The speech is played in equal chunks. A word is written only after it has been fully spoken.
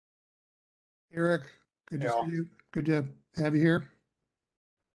Eric, good to Yeah. see you. Good to have you here.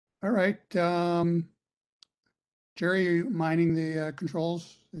 All right. Jerry, are you minding the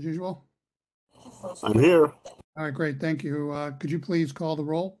controls as usual? I'm here. All right, great. Thank you. Could you please call the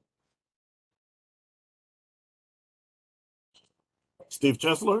roll? Steve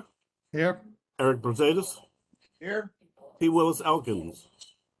Chesler, Here. Eric Brusadas, Here. P. Willis Elkins,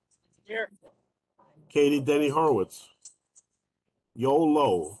 Here. Katie Denny Horowitz, Yoel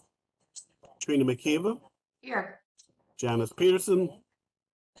Lowe, Trina McKeever, Here. Janice Peterson,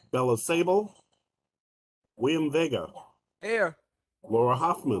 Bella Sable, William Vega, Here. Laura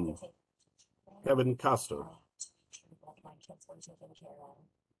Hoffman, Kevin Coster.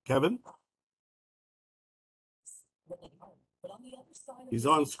 Kevin? He's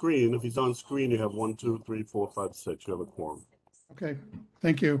on screen. If he's on screen, you have 1, 2, 3, 4, 5, 6. You have a quorum. Okay,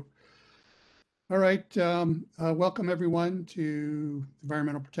 thank you. All right, welcome everyone to the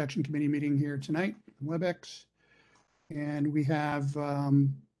Environmental Protection Committee meeting here tonight, WebEx. And we have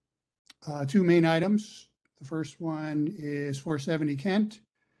two main items. The first one is 470 Kent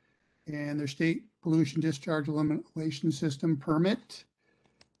and their state pollution discharge elimination system permit.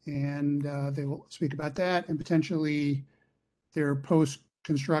 And they will speak about that and potentially their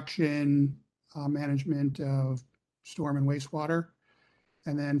post-construction management of storm and wastewater.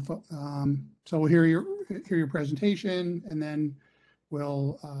 And then, so we'll hear your presentation, and then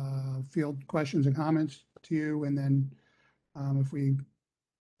we'll field questions and comments to you. And then if we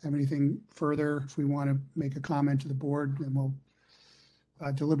have anything further, if we want to make a comment to the board, then we'll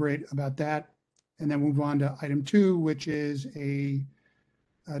deliberate about that. And then move on to item 2, which is a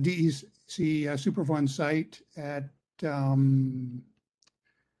DEC Superfund site at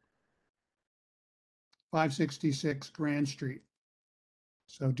 566 Grand Street.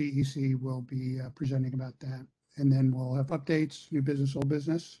 So DEC will be presenting about that. And then we'll have updates, new business, old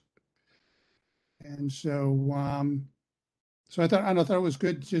business. And so, I thought it was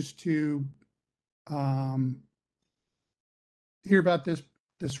good just to hear about this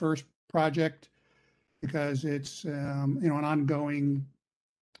first project, because it's an ongoing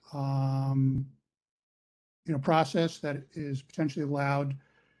process that is potentially allowed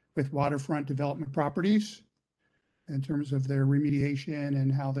with waterfront development properties in terms of their remediation and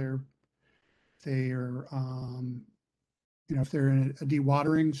how they're if they're in a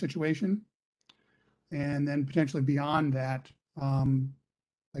dewatering situation, and then potentially beyond that,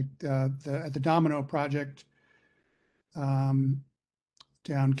 like at the Domino project down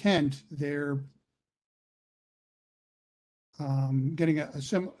Kent, they're getting a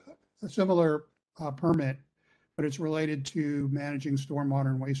similar permit, but it's related to managing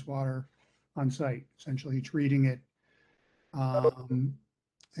stormwater and wastewater on site, essentially treating it,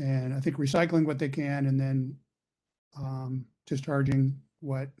 and I think recycling what they can, and then discharging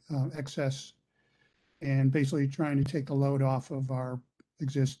what excess, and basically trying to take the load off of our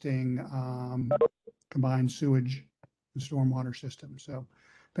existing combined sewage and stormwater system. So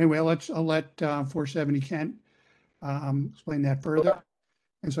anyway, I'll let 470 Kent explain that further.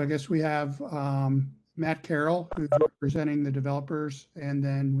 And so I guess we have Matt Carroll, who's representing the developers, and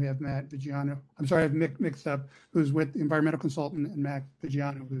then we have Matt Vigiano. I'm sorry, I've mixed up, who's with the environmental consultant, and Matt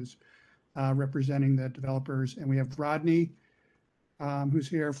Vigiano, who's representing the developers. And we have Rodney, who's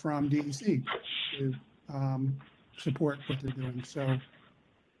here from DEC to support what they're doing. So,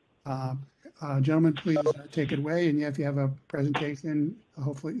 gentlemen, please take it away. And yeah, if you have a presentation,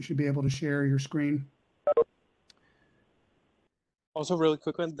 hopefully you should be able to share your screen. Also, really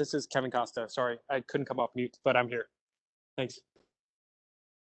quick one, this is Kevin Costa. Sorry, I couldn't come off mute, but I'm here. Thanks.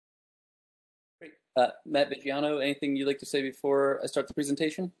 Great. Matt Vigiano, anything you'd like to say before I start the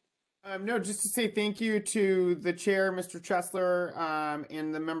presentation? No, just to say thank you to the chair, Mr. Chesler,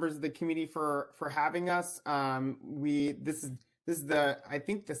 and the members of the committee for having us. This is I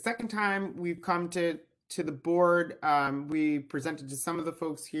think the second time we've come to the board. We presented to some of the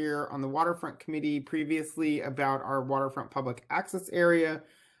folks here on the waterfront committee previously about our waterfront public access area,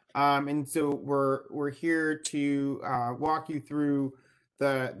 and so we're here to walk you through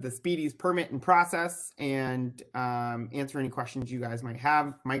the Speedies permit and process, and answer any questions you guys might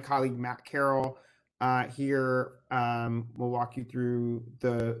have. My colleague Matt Carroll here will walk you through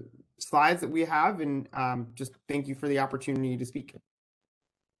the slides that we have, and just thank you for the opportunity to speak.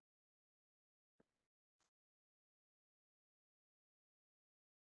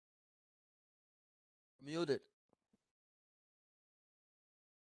 Muted.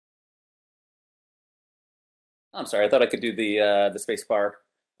 I'm sorry, I thought I could do the space bar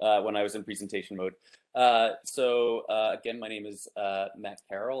when I was in presentation mode. Again, my name is Matt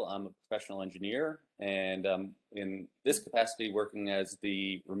Carroll. I'm a professional engineer, and in this capacity working as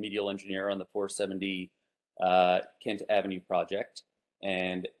the remedial engineer on the 470 Kent Avenue project.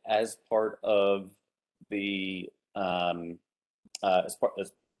 And as part of the as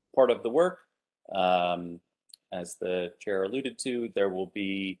part of the work, as the chair alluded to, there will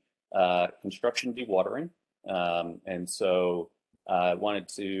be construction dewatering, and so I wanted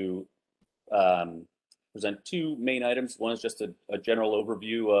to present two main items. One is just a general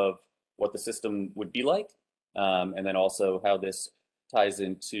overview of what the system would be like, and then also how this ties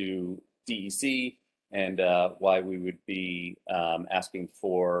into DEC and why we would be asking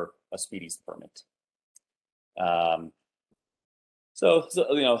for a speedies permit. So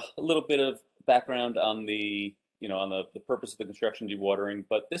a little bit of background on the the purpose of the construction dewatering,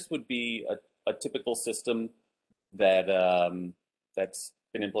 but this would be a typical system that that's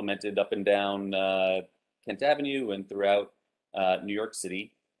been implemented up and down Kent Avenue and throughout New York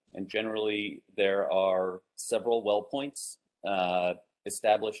City. And generally, there are several well points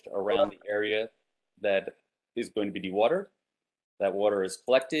established around the area that is going to be dewatered. That water is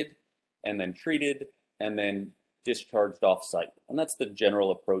collected and then treated and then discharged off-site. And that's the general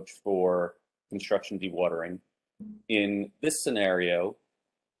approach for construction dewatering. In this scenario,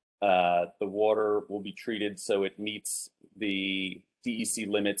 the water will be treated so it meets the DEC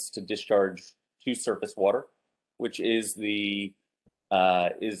limits to discharge to surface water, which is the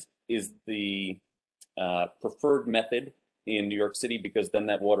preferred method in New York City, because then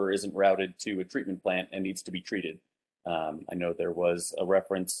that water isn't routed to a treatment plant and needs to be treated. I know there was a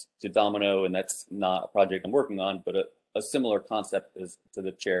reference to Domino, and that's not a project I'm working on, but a similar concept as to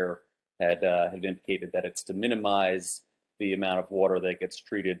the chair had indicated, that it's to minimize the amount of water that gets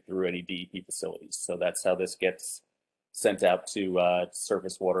treated through any DEP facilities. So that's how this gets sent out to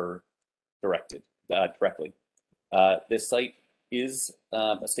surface water directly. This site is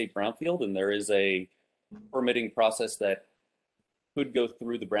a state brownfield, and there is a permitting process that could go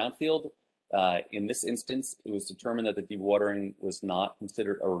through the brownfield. In this instance, it was determined that the dewatering was not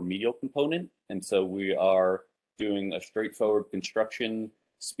considered a remedial component, and so we are doing a straightforward construction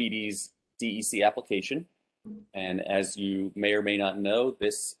speedies DEC application. And as you may or may not know,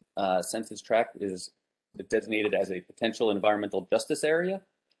 this census tract is designated as a potential environmental justice area,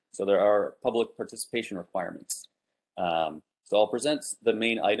 so there are public participation requirements. So I'll present the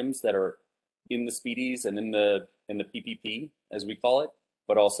main items that are in the speedies and in the PPP, as we call it.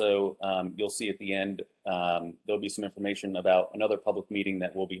 But also, you'll see at the end, there'll be some information about another public meeting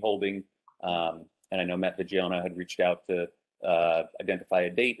that we'll be holding. And I know Matt Viggiano had reached out to identify a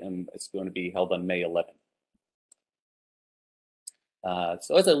date, and it's going to be held on May 11th.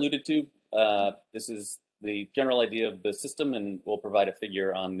 So as I alluded to, this is the general idea of the system, and we'll provide a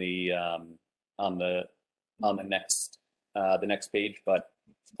figure on the next page. But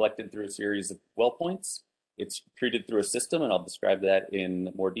it's collected through a series of well points. It's treated through a system, and I'll describe that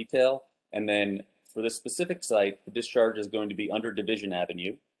in more detail. And then for this specific site, the discharge is going to be under Division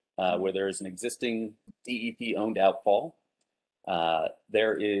Avenue, where there is an existing DEP-owned outfall.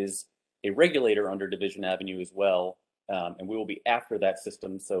 There is a regulator under Division Avenue as well, and we will be after that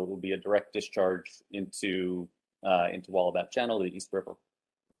system, so it will be a direct discharge into Wallabout Channel, the East River.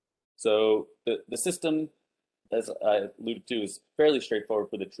 So the system, as I alluded to, is fairly straightforward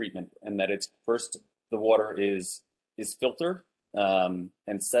for the treatment, and that it's first, the water is filtered and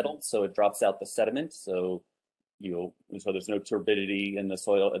settled, so it drops out the sediment. So there's no turbidity in the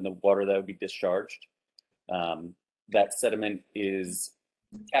soil and the water that would be discharged. That sediment is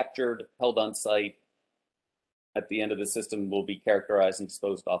captured, held on site. At the end of the system, will be characterized and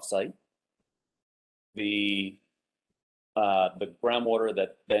disposed off site. The groundwater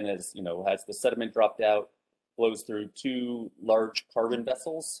that then has the sediment dropped out flows through two large carbon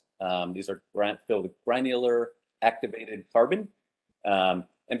vessels. These are filled with granular activated carbon.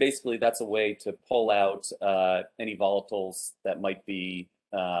 And basically that's a way to pull out any volatiles that might be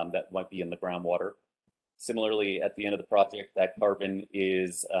in the groundwater. Similarly, at the end of the project, that carbon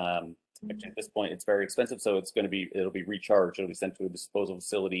is, actually at this point, it's very expensive. So it'll be recharged. It'll be sent to a disposal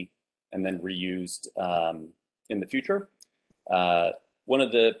facility and then reused in the future. One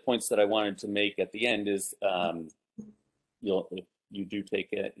of the points that I wanted to make at the end is you do take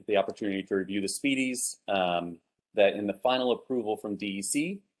the opportunity to review the speedies, that in the final approval from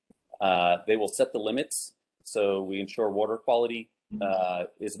DEC, they will set the limits. So we ensure water quality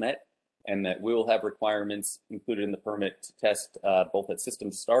is met, and that we will have requirements included in the permit to test both at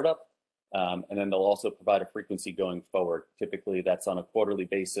system startup, and then they'll also provide a frequency going forward. Typically that's on a quarterly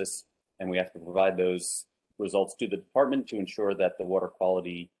basis, and we have to provide those results to the department to ensure that the water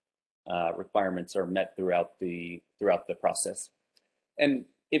quality requirements are met throughout the process. And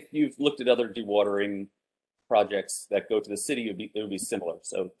if you've looked at other dewatering projects that go to the city, it would be similar.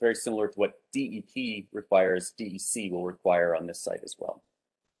 So very similar to what DEP requires, DEC will require on this site as well.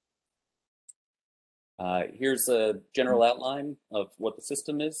 Here's a general outline of what the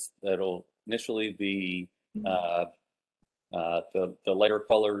system is. That'll initially be the lighter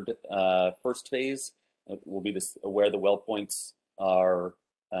colored first phase will be this where the well points are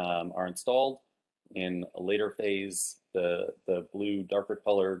installed. In a later phase, the blue darker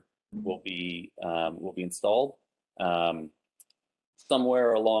colored will be installed.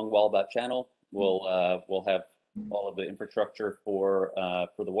 Somewhere along Wallabout Channel, we'll have all of the infrastructure for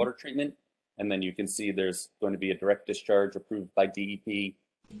the water treatment, and then you can see there's going to be a direct discharge approved by DEP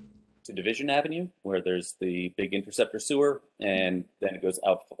to Division Avenue, where there's the big interceptor sewer, and then it goes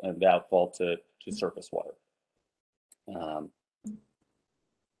out the outfall to surface water.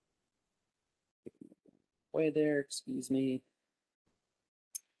 Way there, excuse me.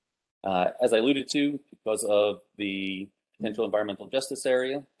 As I alluded to, because of the potential environmental justice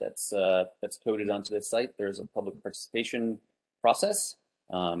area that's coded onto this site, there's a public participation process.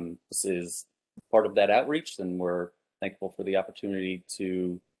 This is part of that outreach, and we're thankful for the opportunity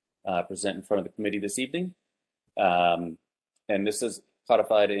to present in front of the committee this evening. And this is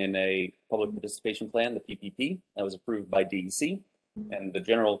codified in a public participation plan, the PPP, that was approved by DEC. And the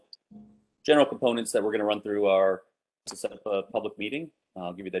general components that we're going to run through are to set up a public meeting.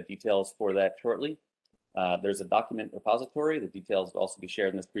 I'll give you the details for that shortly. There's a document repository. The details will also be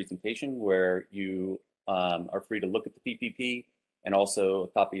shared in this presentation, where you are free to look at the PPP, and also a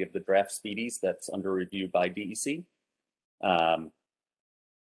copy of the draft speedies that's under review by DEC.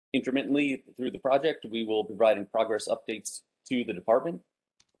 Intermittently through the project, we will be providing progress updates to the department.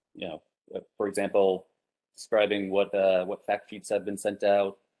 You know, for example, describing what fact sheets have been sent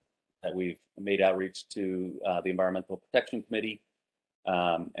out, that we've made outreach to the Environmental Protection Committee.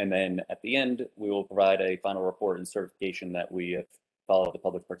 And then at the end, we will provide a final report and certification that we have followed the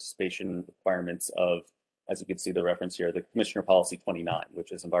public participation requirements of, as you can see the reference here, the Commissioner Policy 29,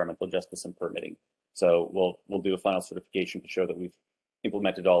 which is environmental justice and permitting. So we'll do a final certification to show that we've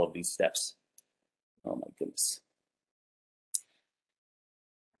implemented all of these steps. Oh my goodness.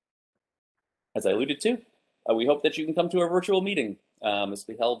 As I alluded to, we hope that you can come to our virtual meeting. This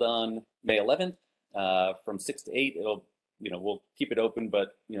will be held on May 11th from 6 to 8. We'll keep it open,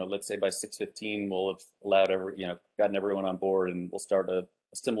 but let's say by 6:15 we'll have allowed gotten everyone on board, and we'll start a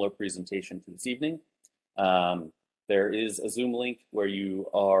similar presentation to this evening. There is a Zoom link where you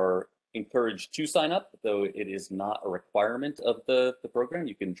are encouraged to sign up, though it is not a requirement of the program.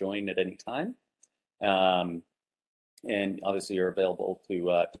 You can join at any time, and obviously you're available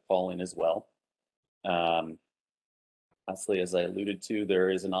to call in as well. Lastly, as I alluded to,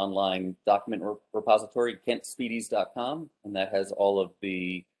 there is an online document repository, kentspeedies.com, and that has all of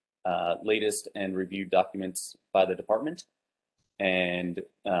the latest and reviewed documents by the department. And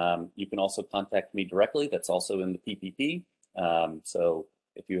you can also contact me directly. That's also in the PPP. So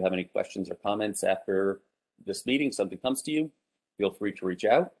if you have any questions or comments after this meeting, something comes to you, feel free to reach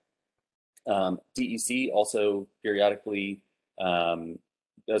out. DEC also periodically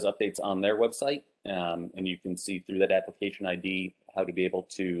does updates on their website. And you can see through that application ID how to be able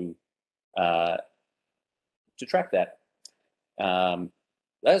to track that.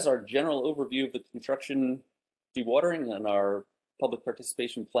 That is our general overview of the construction dewatering and our public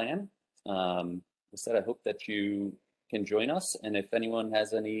participation plan. I said, I hope that you can join us. And if anyone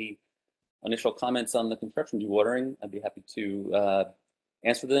has any initial comments on the construction dewatering, I'd be happy to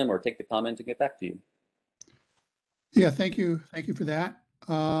answer them or take the comment and get back to you. Yeah, thank you. Thank you for that.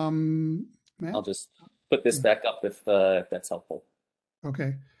 Matt? I'll just put this back up if that's helpful.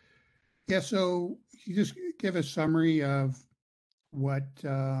 Okay. Yeah, so you just give a summary of what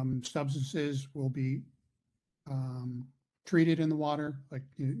substances will be treated in the water, like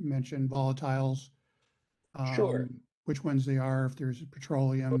you mentioned, volatiles. Sure. Which ones they are, if there's a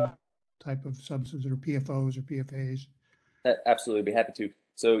petroleum type of substances or PFOs or PFAs. Absolutely, be happy to.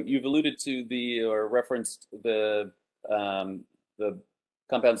 So you've alluded to or referenced the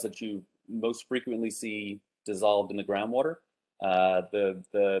compounds that you most frequently see dissolved in the groundwater.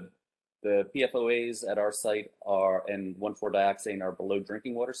 The PFOAs at our site and 1,4-dioxane are below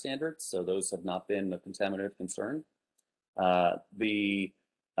drinking water standards, so those have not been a contaminative concern. The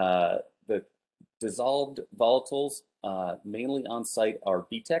dissolved volatiles mainly on site are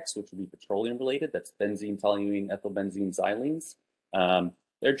BTEX, which would be petroleum related. That's benzene, toluene, ethylbenzene, xylenes.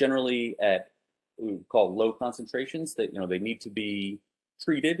 They're generally at what we call low concentrations. That they need to be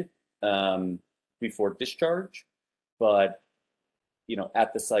treated, before discharge, but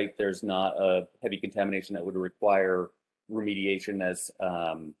at the site there's not a heavy contamination that would require remediation as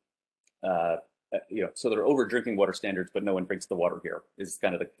so they're over drinking water standards, but no one drinks the water here is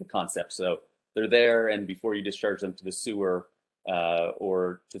kind of the concept. So they're there, and before you discharge them to the sewer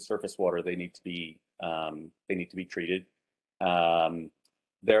or to surface water, they need to be treated.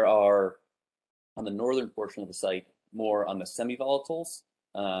 There are, on the northern portion of the site, more on the semi-volatiles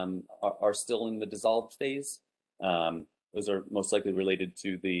are still in the dissolved phase. Those are most likely related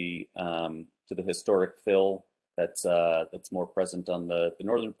to the historic fill that's more present on the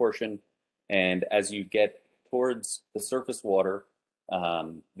northern portion. And as you get towards the surface water,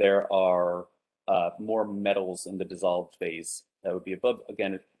 there are more metals in the dissolved phase that would be above.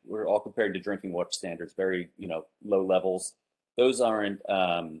 Again, we're all compared to drinking water standards, very low levels. Those aren't,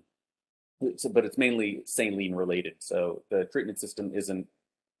 but it's mainly saline related. So the treatment system isn't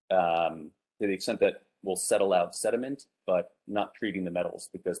to the extent that will settle out sediment, but not treating the metals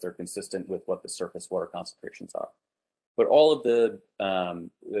because they're consistent with what the surface water concentrations are. But all of the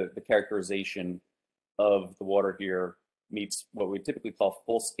characterization of the water here meets what we typically call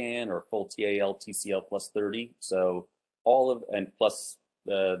full scan or full TAL TCL plus 30. So all of, and plus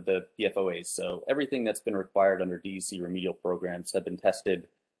the PFOAs. So everything that's been required under DEC remedial programs have been tested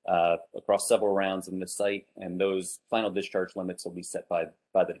across several rounds in this site, and those final discharge limits will be set by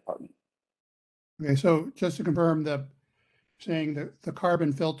the department. Okay, so just to confirm, saying that the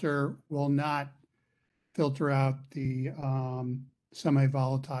carbon filter will not filter out the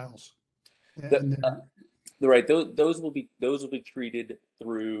semi-volatiles. Right, those will be treated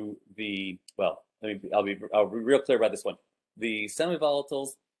through the, well, I'll be real clear about this one. The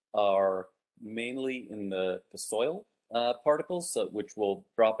semi-volatiles are mainly in the soil particles, which will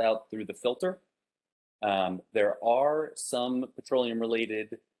drop out through the filter. There are some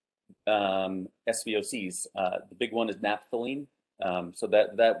petroleum-related SVOCs. The big one is naphthalene, so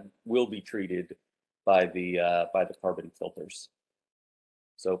that will be treated by the carbon filters.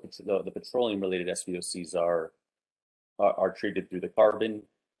 So the petroleum-related SVOCs are treated through the carbon,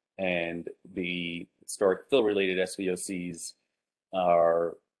 and the historic fill-related SVOCs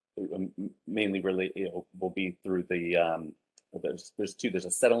are mainly related. Will be through the there's two. There's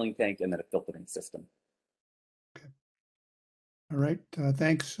a settling tank and then a filtering system. Okay. All right.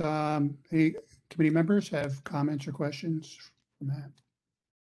 Thanks. Any committee members have comments or questions from that?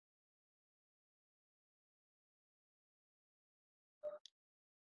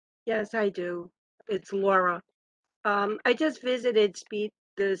 Yes, I do. It's Laura. I just visited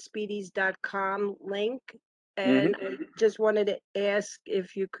the speedies.com link, and I just wanted to ask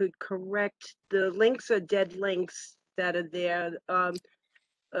if you could correct the links are dead links that are there.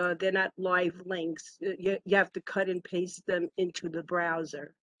 They're not live links. You have to cut and paste them into the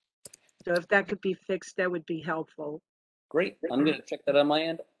browser. So if that could be fixed, that would be helpful. Great. I'm going to check that on my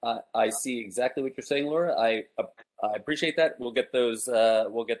end. I see exactly what you're saying, Laura. I appreciate that. We'll get those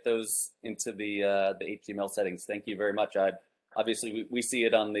into the HTML settings. Thank you very much. Obviously we see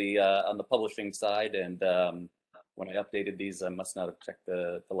it on the publishing side, and when I updated these, I must not have checked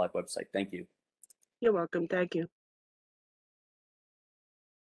the live website. Thank you. You're welcome. Thank you.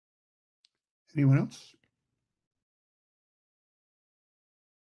 Anyone else?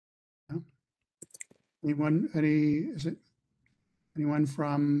 No? Anyone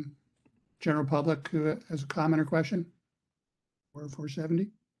from general public who has a comment or question? Or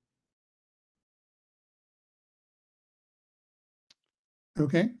 470?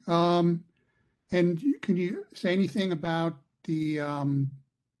 Okay. And can you say anything about the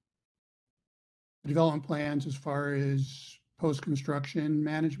development plans as far as post-construction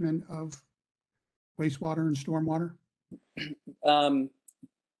management of wastewater and stormwater?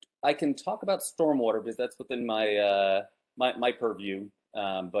 I can talk about stormwater because that's within my my purview,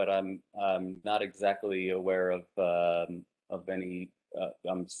 but I'm not exactly aware of any.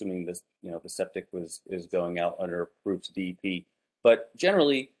 I'm assuming this, the septic is going out under approved DEP, but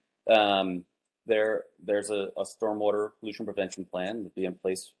generally there's a stormwater pollution prevention plan to be in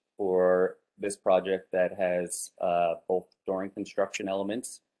place for this project that has both during construction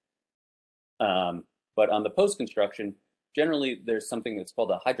elements, but on the post-construction, generally there's something that's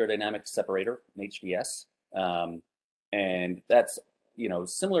called a hydrodynamic separator, an HDS, and that's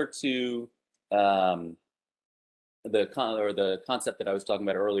similar to the concept that I was talking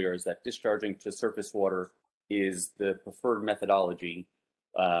about earlier, is that discharging to surface water is the preferred methodology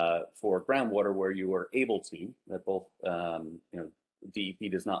for groundwater, where you are able to, that both DEP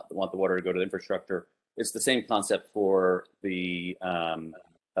does not want the water to go to the infrastructure. It's the same concept for the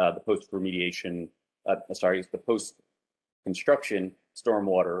post remediation. The post construction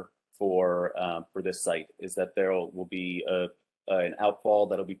stormwater for this site is that there will be an outfall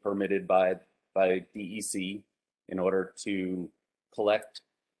that'll be permitted by DEC in order to collect,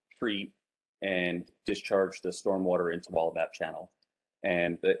 treat, and discharge the stormwater into Wallabout Channel.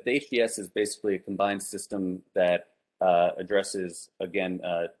 And the HDS is basically a combined system that addresses, again,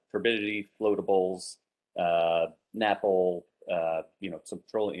 turbidity, floatables, NAPL, some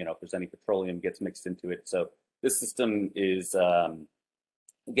petroleum, if there's any petroleum gets mixed into it. So this system is,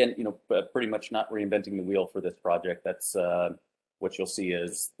 again, pretty much not reinventing the wheel for this project. That's what you'll see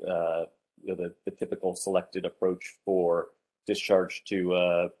as the typical selected approach for discharge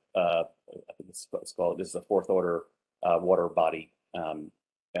to, I think it's called, this is a fourth order water body,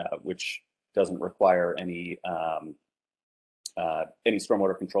 which doesn't require any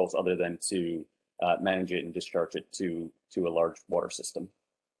stormwater controls other than to manage it and discharge it to a large water system.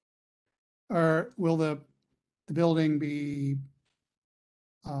 Will the building be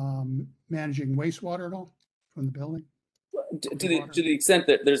managing wastewater at all from the building? To the extent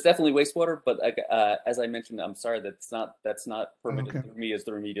that there's definitely wastewater, but as I mentioned, I'm sorry, that's not permitted Okay. through me as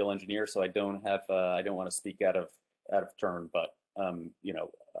the remedial engineer, so I don't want to speak out of turn, but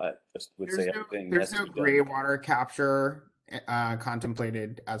I just would say everything. There's no gray water capture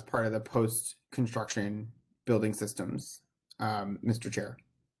contemplated as part of the post-construction building systems, Mr. Chair.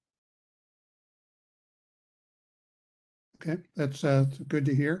 Okay, that's good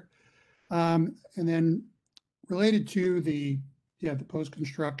to hear. And then related to the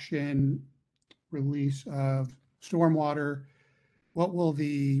post-construction release of stormwater, what will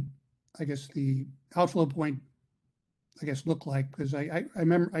the outflow point, look like? Because I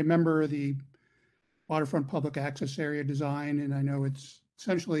remember the waterfront public access area design, and I know it's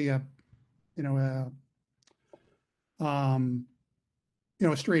essentially a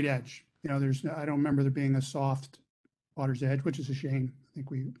straight edge. I don't remember there being a soft water's edge, which is a shame. I think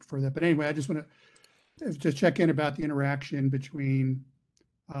we prefer that. But anyway, I just want to just check in about the interaction between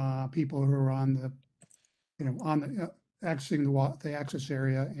people who are on the accessing the access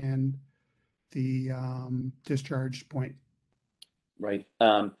area and the discharge point. Right.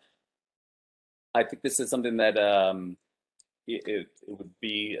 I think this is something that it would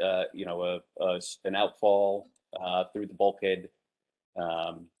be an outfall through the bulkhead.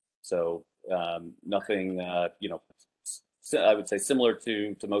 So nothing I would say similar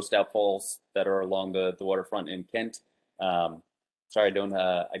to most outfalls that are along the waterfront in Kent. Sorry, I don't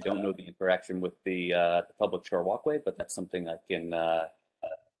know the interaction with the public shore walkway, but that's something I can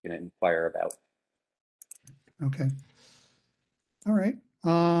inquire about. Okay. All right.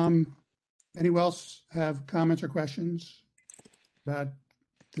 Anyone else have comments or questions about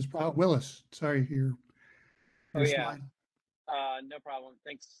this problem? Willis, sorry, you're Oh, yeah. slide. No problem.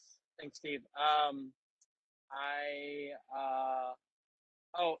 Thanks, Steve.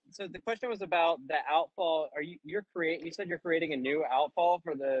 So the question was about the outfall. You said you're creating a new outfall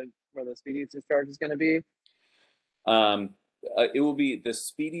for where the speedy discharge is going to be? It will be the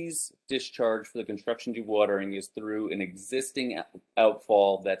Speedy's discharge for the construction dewatering is through an existing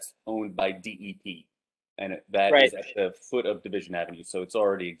outfall that's owned by DEP, and that is at the foot of Division Avenue, so it's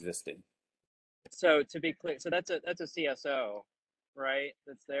already existing. So to be clear, so that's a CSO, right?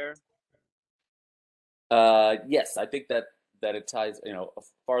 That's there. Yes, I think that it ties.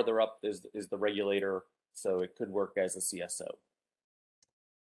 Farther up is the regulator, so it could work as a CSO.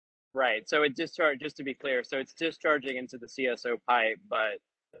 Right. So it discharged, just to be clear, so it's discharging into the CSO pipe, but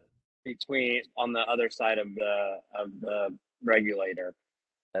on the other side of the regulator.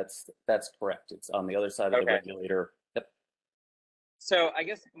 That's correct. It's on the other side of the regulator. Yep. So I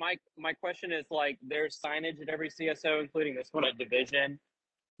guess my question is, like, there's signage at every CSO, including this one at Division,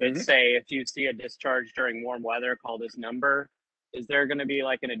 that say if you see a discharge during warm weather, call this number. Is there going to be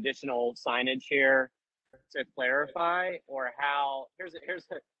like an additional signage here to clarify, or how?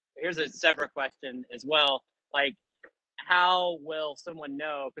 Here's a separate question as well. Like, how will someone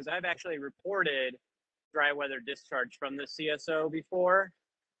know? Because I've actually reported dry weather discharge from the CSO before,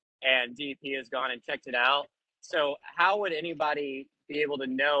 and DEP has gone and checked it out. So how would anybody be able to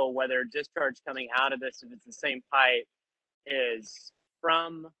know whether discharge coming out of this, if it's the same pipe, is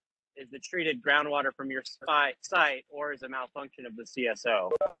the treated groundwater from your site, or is a malfunction of the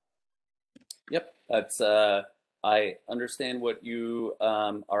CSO? Yep, that's I understand what you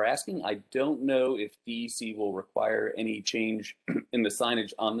are asking. I don't know if DEC will require any change in the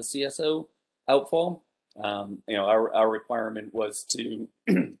signage on the CSO outfall. Our requirement was to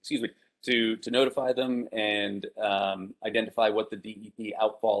excuse me, to notify them and identify what the DEP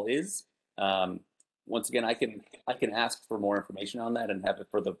outfall is. Once again, I can ask for more information on that and have it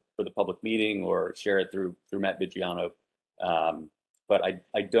for the public meeting, or share it through Matt Vigiano. but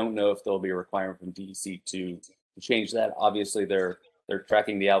I don't know if there'll be a requirement from DEC to change that. Obviously, they're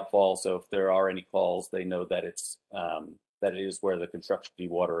tracking the outfall, so if there are any calls, they know that it's that it is where the construction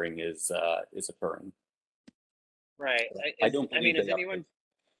dewatering is occurring. Right. I don't I mean, believe they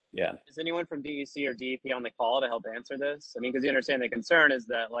is anyone from DEC or DEP on the call to help answer this? I mean, because you understand the concern is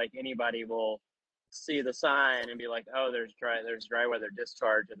that like anybody will see the sign and be like, oh, there's dry weather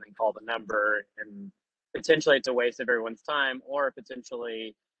discharge, and then call the number, and potentially it's a waste of everyone's time, or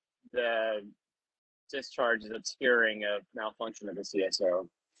potentially the discharge is obscuring a malfunction of the CSO.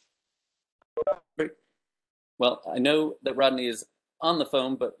 Great. Well, I know that Rodney is on the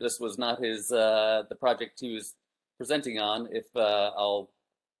phone, but this was not his the project he was presenting on. If I'll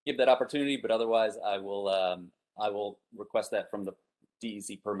give that opportunity, but otherwise I will request that from the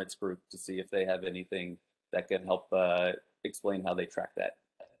DEC permits group to see if they have anything that can help explain how they track that.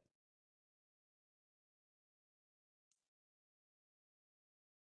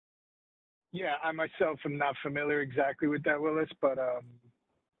 Yeah, I myself am not familiar exactly with that, Willis, but I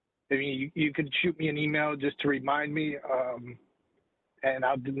mean, you could shoot me an email just to remind me, and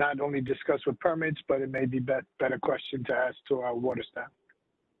I'll not only discuss with permits, but it may be better question to ask to our water staff.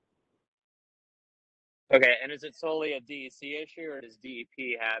 Okay, and is it solely a DEC issue, or does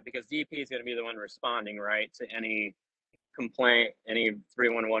DEP have, because DEP is going to be the one responding, right, to any complaint, any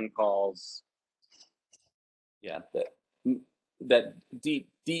 311 calls? Yeah, that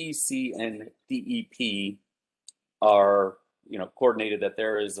DEC and DEP are, you know, coordinated, that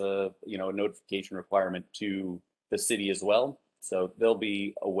there is a, you know, a notification requirement to the city as well. So they'll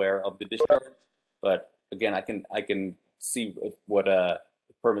be aware of the discharge. But again, I can see what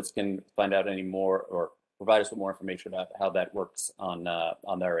permits can find out any more or provide us with more information about how that works on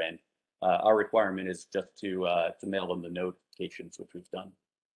their end. Our requirement is just to mail them the notifications, which we've done.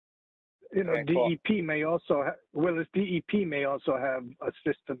 You know, Okay, cool. DEP may also Willis, DEP may also have a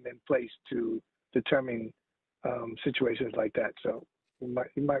system in place to determine situations like that. So you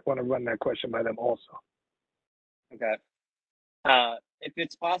might want to run that question by them also. Okay. If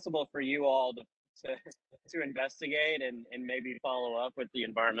it's possible for you all to investigate and maybe follow up with the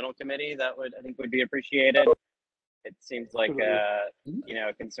environmental committee, that I think would be appreciated. It seems like you know,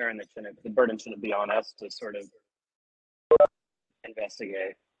 a concern that the burden shouldn't be on us to sort of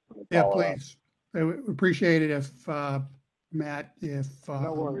investigate. Yeah, please. I would appreciate it if Matt,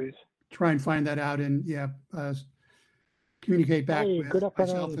 No worries. try and find that out and communicate back Hey, with good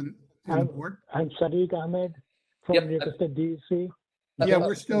myself afternoon. and the board. I'm Sadiq Ahmed from Yep. New York State DEC. Yeah,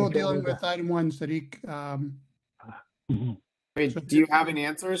 we're still Okay, dealing good. with item 1, Sadiq. Wait, So- do you have an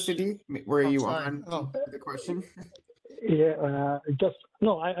answer, Sadiq? Were Oh, you sorry. on Oh. the question? Yeah,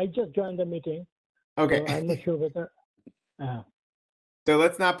 I just joined the meeting. Okay. So I'm not sure whether. So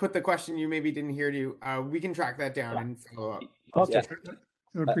let's not put the question you maybe didn't hear to. We can track that down and follow up. Okay. Yeah.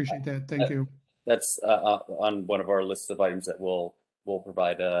 I would appreciate that. Thank you. That's on one of our lists of items that we'll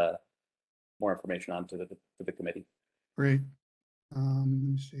provide more information on to the committee. Great. Let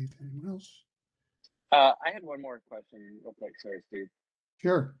me see if anyone else. I had one more question real quick. Sorry, Steve.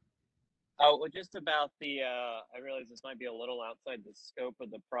 Sure. Oh, well, just about I realize this might be a little outside the scope of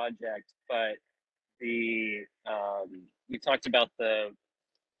the project, but you talked about the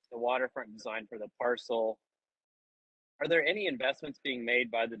waterfront design for the parcel. Are there any investments being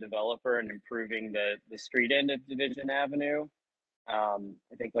made by the developer in improving the street end of Division Avenue? I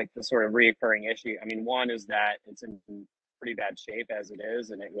think like the sort of reoccurring issue. I mean, one is that it's in pretty bad shape as it is,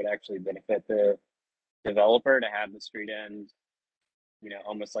 and it would actually benefit the developer to have the street end, you know,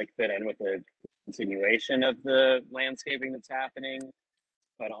 almost like fit in with the continuation of the landscaping that's happening.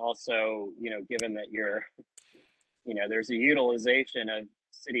 But also, you know, given that there's a utilization of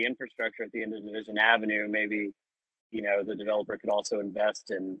city infrastructure at the end of Division Avenue, maybe, you know, the developer could also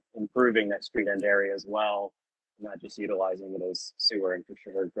invest in improving that street end area as well, not just utilizing it as sewer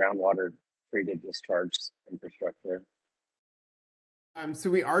infrastructure, groundwater treated discharge infrastructure.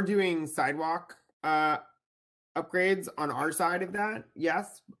 So we are doing sidewalk upgrades on our side of that.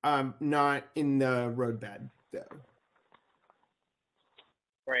 Yes. Not in the roadbed though.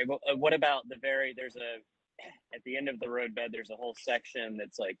 Right. Well, what about at the end of the roadbed, there's a whole section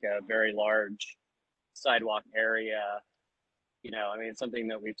that's like a very large sidewalk area. You know, I mean, it's something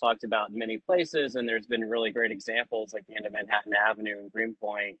that we've talked about in many places, and there's been really great examples like the end of Manhattan Avenue and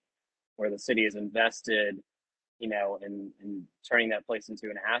Greenpoint, where the city has invested, you know, in turning that place into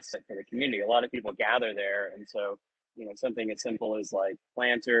an asset for the community. A lot of people gather there, and so, you know, something as simple as like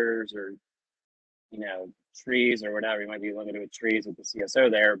planters or, you know, trees or whatever. You might be limited with trees with the CSO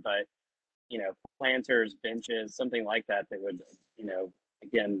there, but, you know, planters, benches, something like that would, you know,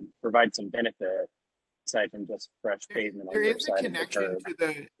 again, provide some benefit aside from just fresh pavement on There the other is a side of the connection curb. to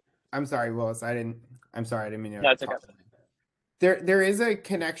the. I'm sorry, Willis. I'm sorry. I didn't mean to. No, it's okay. There is a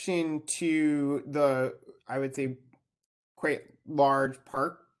connection to the, I would say, quite large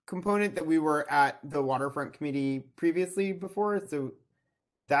park component that we were at the waterfront committee previously before. So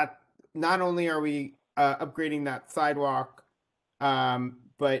that not only are we upgrading that sidewalk,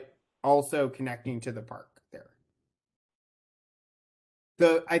 but also connecting to the park there.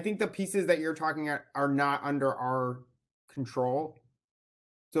 I think the pieces that you're talking about are not under our control.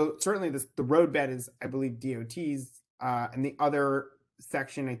 So certainly the roadbed is, I believe, DOT's, and the other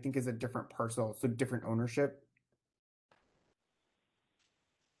section I think is a different parcel, so different ownership.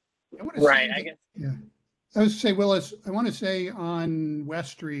 I want to Right, say I that- guess. Yeah. I was to say, Willis, I want to say on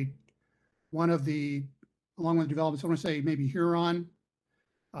West Street, one of the, along with developments, I want to say maybe Huron.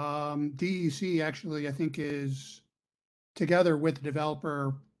 DEC actually, I think, is together with the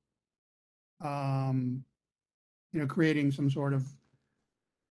developer, creating some sort of,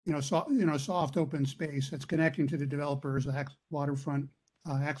 soft open space that's connecting to the developer's waterfront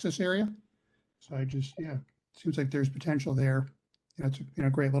access area. So seems like there's potential there. It's a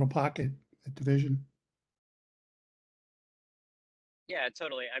great little pocket at Division. Yeah,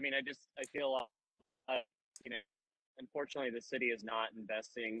 totally. I mean, I feel, unfortunately, the city is not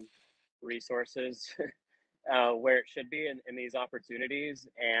investing resources where it should be in these opportunities.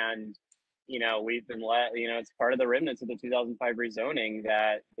 And, we've been it's part of the remnants of the 2005 rezoning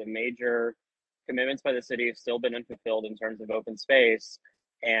that the major commitments by the city have still been unfulfilled in terms of open space.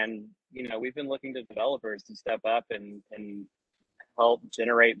 And, we've been looking to developers to step up and help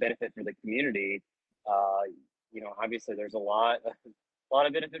generate benefit for the community. Obviously there's a lot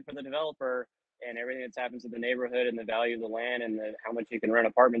of benefit for the developer and everything that's happened to the neighborhood and the value of the land and how much you can rent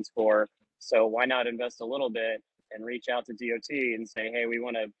apartments for. So why not invest a little bit and reach out to DOT and say, hey, we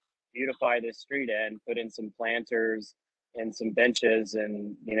want to beautify this street end, put in some planters and some benches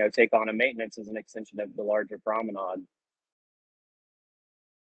and, take on a maintenance as an extension of the larger promenade.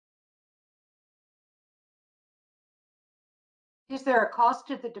 Is there a cost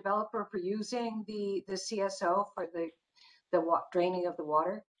to the developer for using the CSO for the draining of the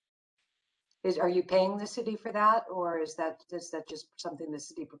water? Are you paying the city for that, or is that just something the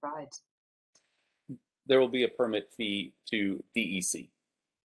city provides? There will be a permit fee to DEC.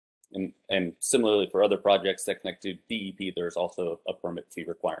 And similarly for other projects that connect to DEP, there's also a permit fee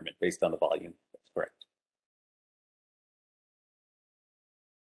requirement based on the volume. That's correct.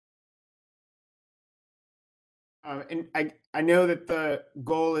 And I know that the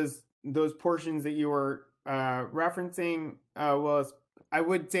goal is those portions that you were referencing. Well, I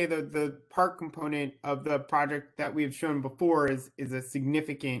would say that the park component of the project that we've shown before is a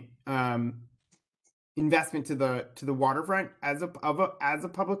significant investment to the waterfront as a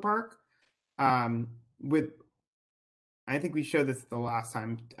public park. I think we showed this the last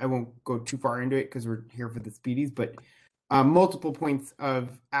time. I won't go too far into it because we're here for the speedies, but multiple points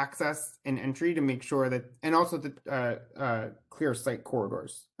of access and entry to make sure that, and also the clear site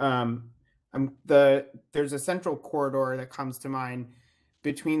corridors. There's a central corridor that comes to mind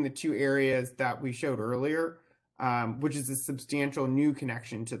between the two areas that we showed earlier, which is a substantial new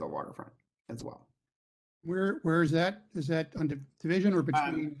connection to the waterfront as well. Where is that? Is that on Division or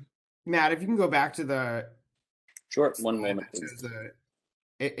between? Matt, if you can go back to the. Sure, one moment, please.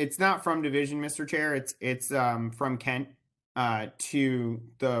 It's not from Division, Mr. Chair. It's from Kent to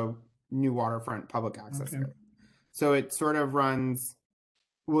the new waterfront public access area. So it sort of runs,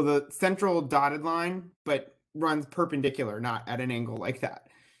 well, the central dotted line, but runs perpendicular, not at an angle like that.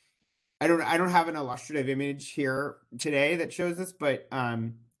 I don't have an illustrative image here today that shows this, but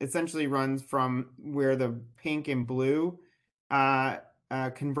essentially runs from where the pink and blue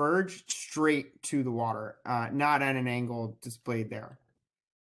converge straight to the water, not at an angle displayed there.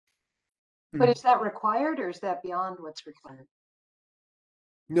 But is that required, or is that beyond what's required?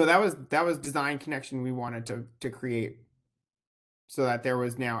 No, that was design connection we wanted to create, so that there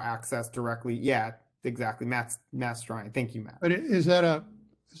was now access directly. Yeah, exactly. Matt's trying. Thank you, Matt. But is that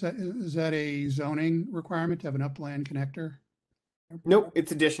a zoning requirement to have an upland connector? Nope,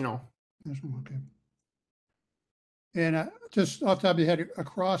 it's additional. Okay. And just off the top of the head,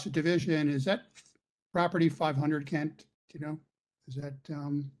 across the Division, is that property 500, Kent? Do you know? Is that?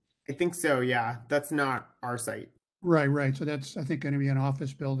 I think so. Yeah, that's not our site. Right. So that's, I think, going to be an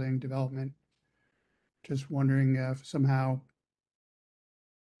office building development. Just wondering if somehow,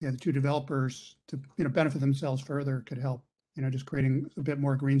 the two developers to benefit themselves further could help. Just creating a bit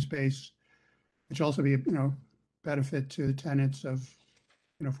more green space, which also be benefit to the tenants of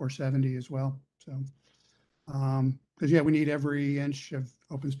 470 as well. So. Because we need every inch of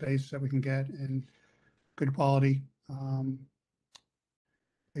open space that we can get, and good quality.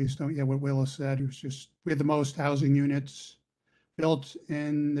 Based on, yeah, what Willis said, it was just, we had the most housing units built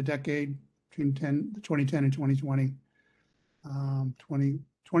in the decade between 2010 and 2020.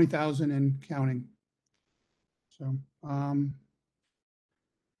 20,000 and counting. So, all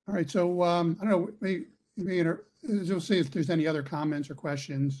right. So, I don't know, maybe we'll see if there's any other comments or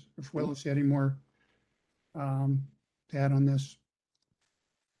questions, if Willis had any more to add on this.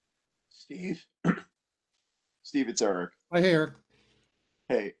 Steve? Steve, it's Eric. Hi, Eric.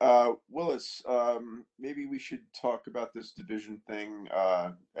 Hey, Willis, maybe we should talk about this division thing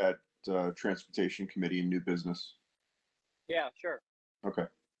at Transportation Committee and New Business. Yeah, sure. Okay.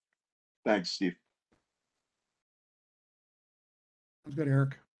 Thanks, Steve. Sounds good,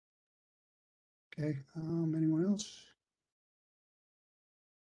 Eric. Okay, anyone else?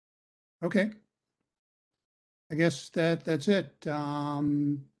 Okay. I guess that's it. Yeah,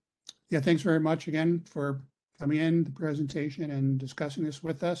 thanks very much again for coming in, the presentation, and discussing this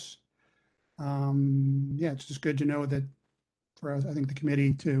with us. Yeah, it's just good to know that for us, I think the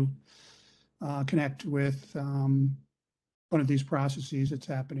committee to connect with one of these processes that's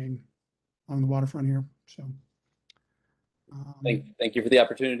happening on the waterfront here. So Thank you for the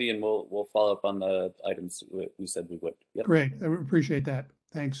opportunity, and we'll follow up on the items we said we would. Yep. Great, I appreciate that.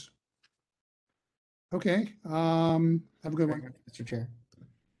 Thanks. Okay, have a good one, Mr. Chair.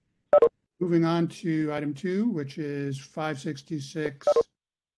 Moving on to item 2, which is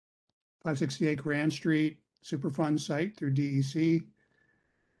 568 Grand Street Superfund site through DEC.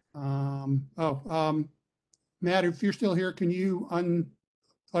 Matt, if you're still here, can you oh,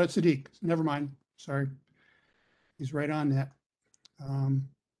 it's Sadiq. Never mind. Sorry. He's right on that.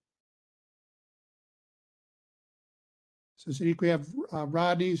 So Sadiq, we have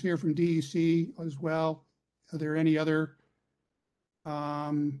Rodney's here from DEC as well. Are there any other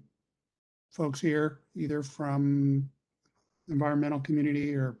folks here, either from environmental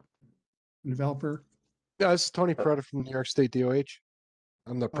community or developer? Yeah, this is Tony Peretta from New York State DOH.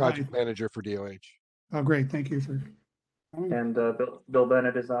 I'm the project hi. manager for DOH. Oh, great. Thank you for coming. And Bill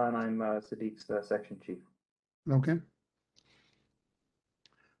Bennett is on. I'm Sadiq's section chief. Okay.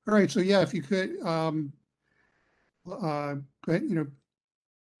 All right. So yeah, if you could go ahead,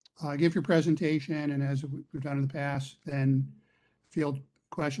 give your presentation, and as we've done in the past, then field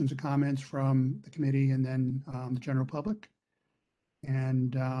questions and comments from the committee and then the general public.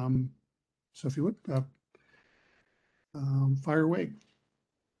 And so if you would, fire away.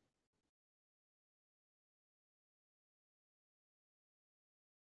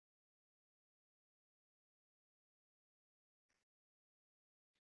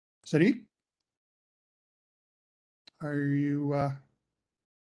 Sadiq? Are you,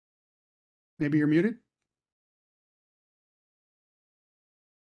 maybe you're muted?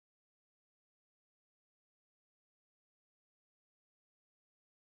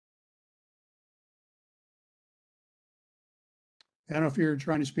 I don't know if you're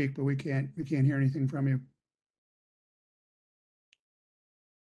trying to speak, but we can't hear anything from you.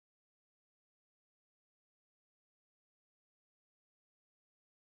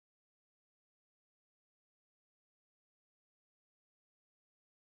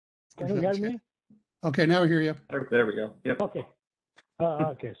 Can you hear me? Okay, now we hear you. There we go. Yep. Okay.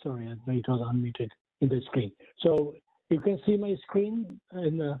 Okay, sorry, it was unmuted in the screen. So you can see my screen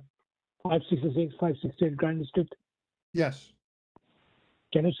in the 566, 568 Grand Street. Yes.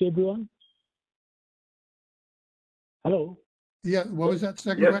 Can you see everyone? Hello? Yeah, what was that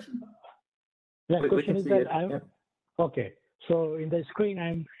second Yep. question? The We question can is see that it. Yep. okay, so in the screen,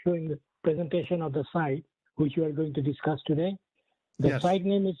 I'm showing the presentation of the site, which we are going to discuss today. The Yes. site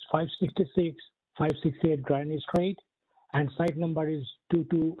name is 566, 568 Grand Street, and site number is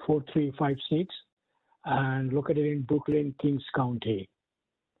 224356, and located in Brooklyn, Kings County.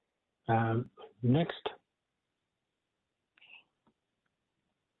 Next.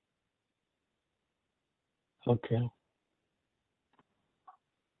 Okay.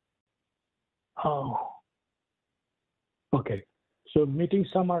 Oh. Okay. So meeting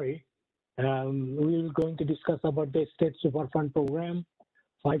summary. We're going to discuss about the State Superfund Program,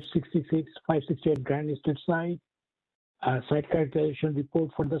 566, 568 Grand Street site, site characterization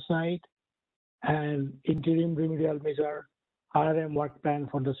report for the site, and interim remedial measure, RRM work plan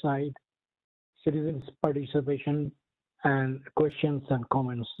for the site, citizens participation, and questions and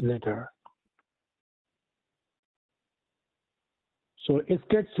comments later. So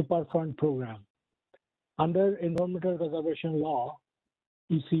State Superfund Program. Under Environmental Conservation Law,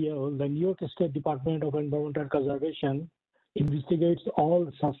 ECL, the New York State Department of Environmental Conservation investigates all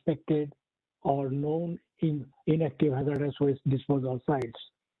suspected or known inactive hazardous waste disposal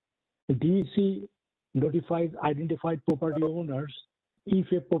sites. The DEC notifies identified property owners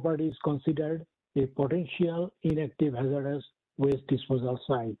if a property is considered a potential inactive hazardous waste disposal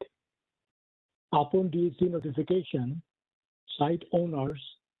site. Upon DEC notification, site owners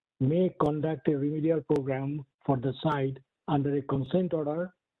may conduct a remedial program for the site under a consent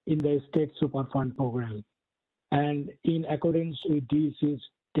order in the State Superfund program and in accordance with DEC's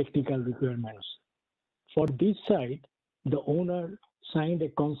technical requirements. For this site, the owner signed a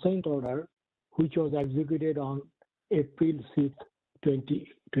consent order which was executed on April 6,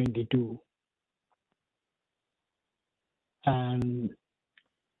 2022. And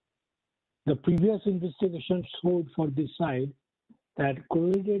the previous investigation showed for this site that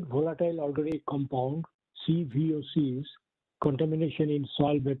correlated volatile organic compound CVOCs contamination in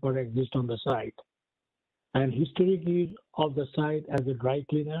soil vapor exists on the site. And historic use of the site as a dry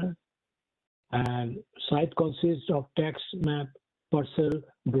cleaner, and site consists of tax map parcel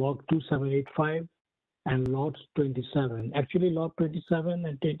block 2785 and lot 27. Actually lot 27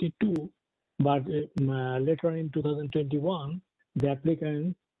 and 22, but later in 2021, the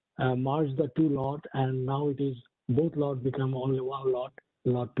applicant merged the two lots, and now it is both lots become only one lot,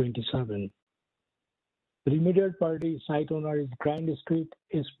 lot 27. Remedial party site owner is Grand Street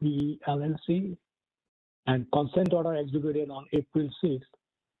SPE LLC, and consent order executed on April 6,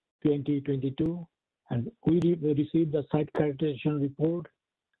 2022. And we received the site characterization report,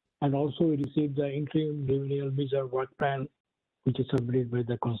 and also we received the interim remedial measure work plan, which is submitted by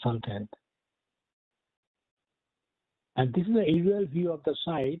the consultant. And this is an aerial view of the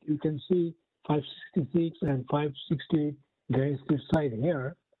site. You can see 566 and 568 Grand Street site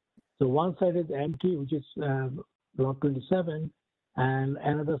here. So one side is empty, which is lot 27, and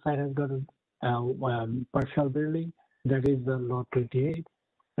another side has got a partial building, that is the lot 28,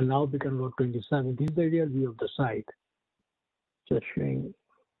 and now become lot 27. This is the aerial view of the site. Just showing.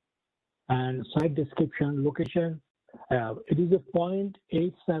 And site description, location, it is a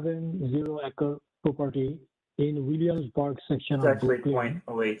 0.870 acre property in Williamsburg section It's of actually Brooklyn.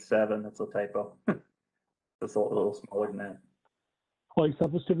 0.087. That's a typo. It's a little smaller than that. Oh, it's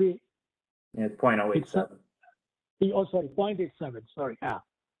supposed to be. Yeah, it's 0.087. Oh, sorry, 0.87. Sorry. Yeah.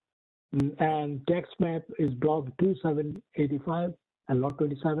 And tax map is block 2785 and lot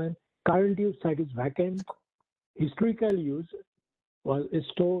 27. Current use site is vacant. Historical use was a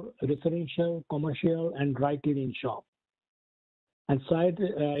store, residential, commercial, and dry cleaning shop. And site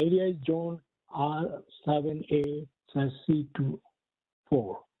area is zone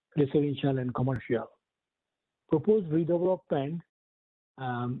R7A/C24, residential and commercial. Proposed redevelopment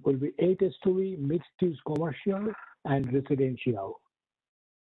will be 8-story mixed-use commercial and residential.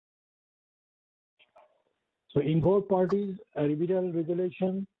 So involved parties, remedial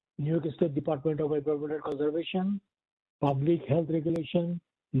regulation, New York State Department of Environmental Conservation, Public Health Regulation,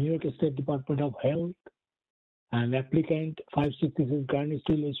 New York State Department of Health, and applicant 566 Grand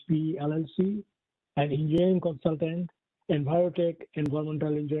Steel SPE LLC, and engineering consultant, Envirotech,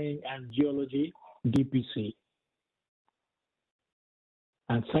 Environmental Engineering and Geology, DPC.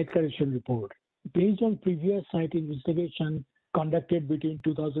 And site correction report. Based on previous site investigation conducted between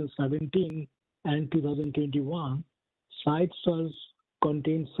 2017 and 2021, site soils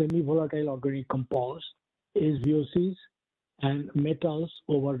contain semi-volatile organic compounds, SVOCs, and metals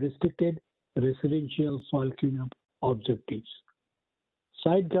over restricted residential soil cleanup objectives.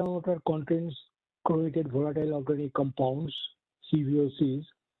 Site groundwater contains correlated volatile organic compounds, CVOCs,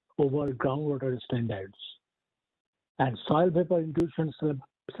 over groundwater standards. And soil vapor intrusion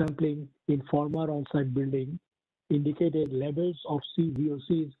sampling in former on-site building indicated levels of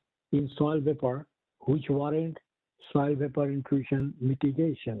CVOCs in soil vapor which warrant soil vapor intrusion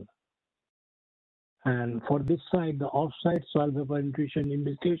mitigation. And for this site, the off-site soil vapor intrusion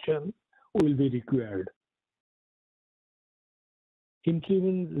investigation will be required.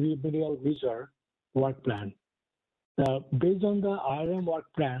 Interim remedial measure work plan. Based on the IRM work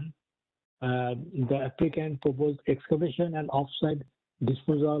plan, the applicant proposed excavation and off-site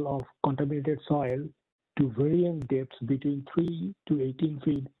disposal of contaminated soil to varying depths between 3 to 18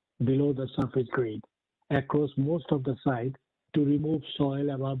 feet below the surface grade across most of the site to remove soil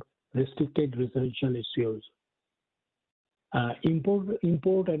above restricted residential issues.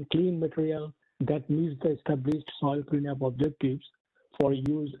 Import and clean material that meets the established soil cleanup objectives for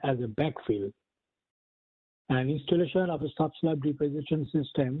use as a backfill. And installation of a subslab deposition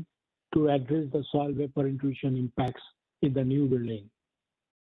system to address the soil vapor intrusion impacts in the new building.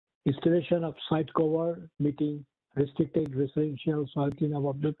 Installation of site cover meeting restricted residential soil cleanup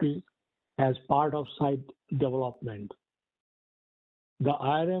objectives as part of site development. The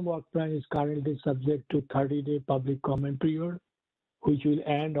IRM work plan is currently subject to 30-day public comment period, which will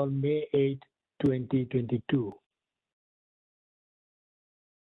end on May 8, 2022.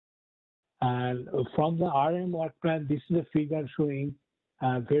 And from the RM work plan, this is a figure showing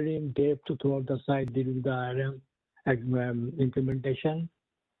varying depth throughout the site during the RM implementation.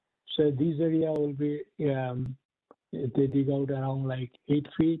 So this area will be, they dig out around like 8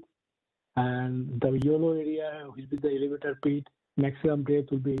 feet. And the yellow area, which is the elevator pit, maximum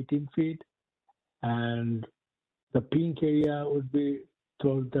depth will be 18 feet. And the pink area would be,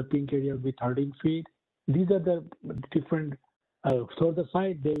 throughout the pink area will be 13 feet. These are the different, throughout the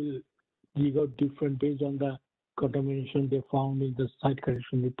site, they will dig out different based on the contamination they found in the site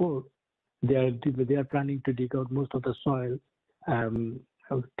correction report. They are planning to dig out most of the soil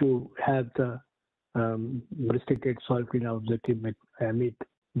to have the restricted soil clean objective meet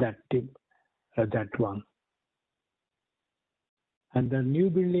that one. And the new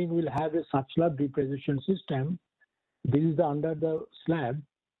building will have a subslab deposition system. This is under the slab.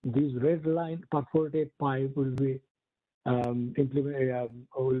 This red line perforated pipe will be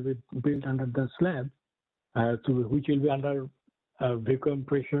will be built under the slab, which will be under vacuum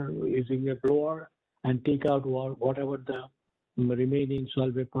pressure using a blower and take out whatever the remaining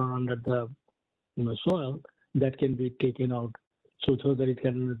soil vapor under the soil that can be taken out, so that it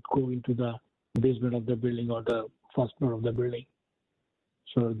can go into the basement of the building or the first floor of the building.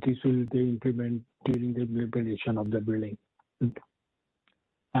 So this will be implemented during the implementation of the building.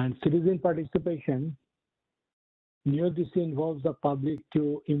 And citizen participation. New York DC involves the public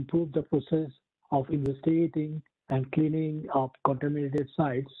to improve the process of investigating and cleaning up contaminated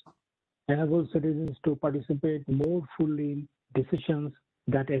sites, enable citizens to participate more fully in decisions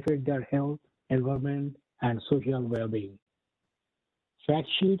that affect their health, environment, and social well-being. Fact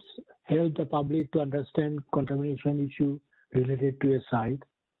sheets help the public to understand contamination issue related to a site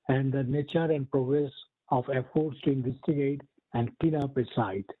and the nature and progress of efforts to investigate and clean up a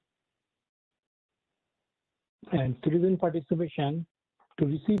site. And citizen participation. To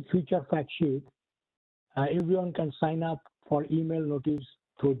receive future fact sheet, everyone can sign up for email notice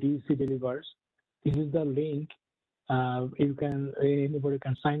through DEC Delivers. This is the link. Anybody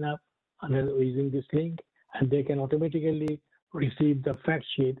can sign up using this link, and they can automatically receive the fact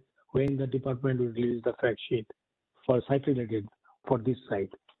sheet when the department will release the fact sheet for site related for this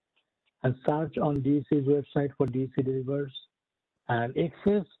site. And search on DEC's website for DEC Delivers and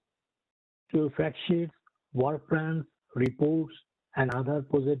access to fact sheets, work plans, reports, and other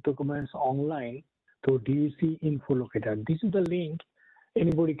project documents online through DEC Info Locator. This is the link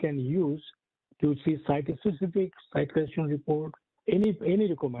anybody can use to see site-specific site correction report, any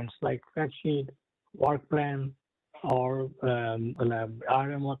documents like fact sheet, work plan, or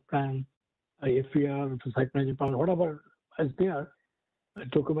RM work plan, FER, site management plan, whatever is there,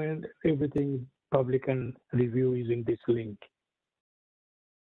 document everything public can review using this link.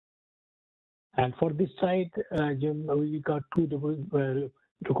 And for this site, we got two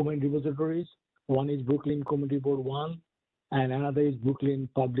document repositories. One is Brooklyn Community Board 1, and another is Brooklyn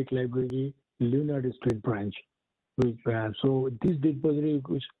Public Library, Leonard Street branch. So this repository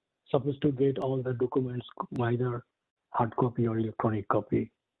is supposed to get all the documents, either hard copy or electronic copy.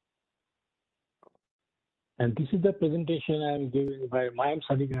 And this is the presentation I'm giving by Mayam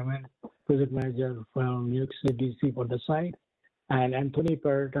Sadiq Rahman, project manager from New York City DC for the site. And Anthony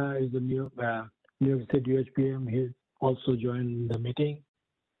Peralta is the New York State UHPM. He also joined the meeting.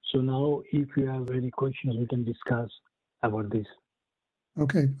 So now, if you have any questions, we can discuss about this.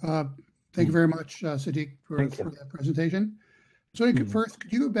 Okay. Thank you very much, Sadiq, for that presentation. So first,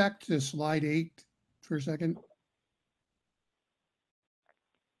 could you go back to slide 8 for a second?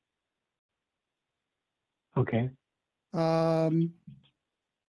 Okay. I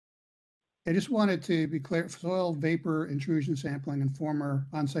just wanted to be clear, soil vapor intrusion sampling and former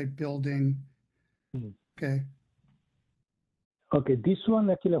on-site building. Okay. Okay, this one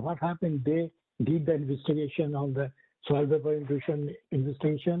actually what happened, they did the investigation on the soil vapor intrusion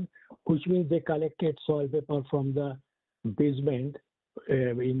investigation, which means they collected soil vapor from the basement,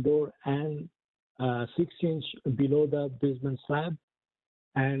 indoor, and 6 inch below the basement slab.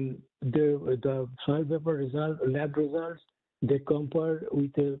 And the soil vapor lab results, they compared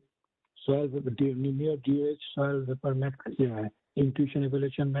with the soil near DOH soil vapor matrix, intuition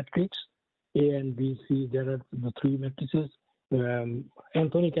evaluation matrix, A and B, C. There are the 3 matrices.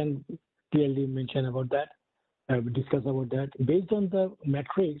 Anthony can clearly mention about that, discuss about that. Based on the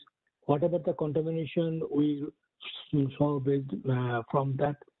matrix, whatever the contamination we saw from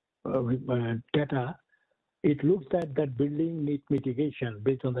that data, it looks that that building needs mitigation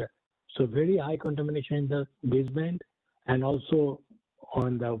based on that. So very high contamination in the basement and also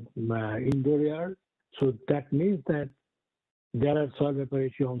on the indoor yard. So that means that there are soil vapor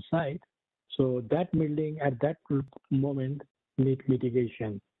issue on site. So that building at that moment need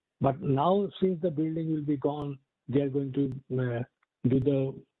mitigation. But now, since the building will be gone, they are going to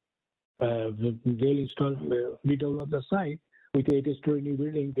they'll install, redevelop the site with 8-story new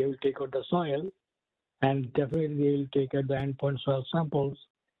building. They will take out the soil, and definitely they will take out the endpoint soil samples.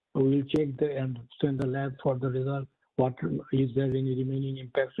 We will check and send the lab for the result. What is there any remaining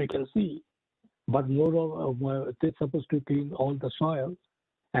impacts we can see? But moreover, they're supposed to clean all the soil,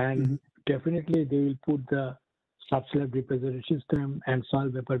 and definitely they will put the subslab repository system and soil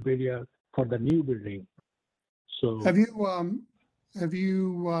vapor barrier for the new building. So Have you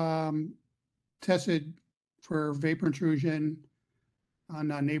tested for vapor intrusion on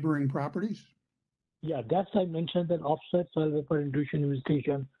neighboring properties? yeah, that's I mentioned that offsite soil vapor intrusion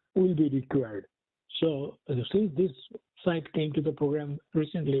investigation will be required. So since this site came to the program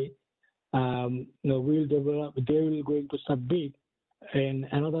recently, we'll develop. They will going to submit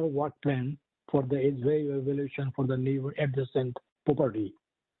another work plan for the edge value evaluation for the neighbor adjacent property.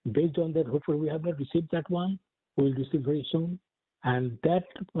 Based on that, hopefully we have not received that one. We'll receive very soon, and that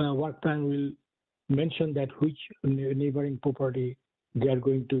work plan will mention that which neighboring property they are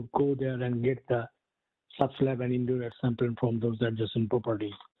going to go there and get the subslab and indoor air sample from those adjacent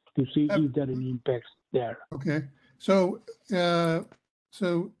properties to see if there are any impacts there. Okay, so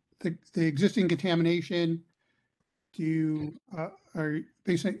so the existing contamination, are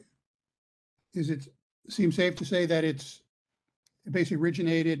basically, seem safe to say that it's basically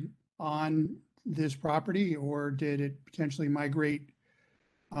originated on this property, or did it potentially migrate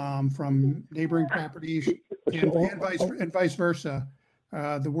from neighboring properties and vice versa?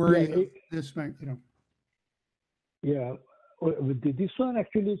 The worry of this might, Yeah, this one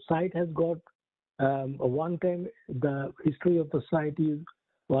actually site has got one time the history of the site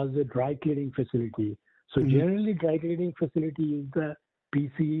was a dry clearing facility. So generally dry clearing facility is the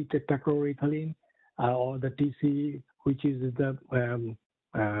PC tetrachloroethylene or the TC, which is the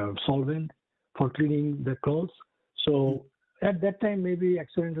solvent for cleaning the clothes. So at that time, maybe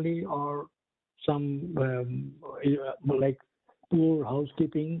accidentally or some like poor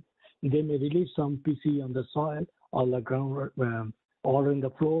housekeeping, they may release some PC on the soil or the ground or in the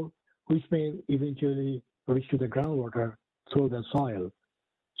floor, which may eventually reach to the groundwater through the soil.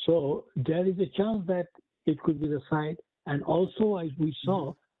 So there is a chance that it could be the site. And also, as we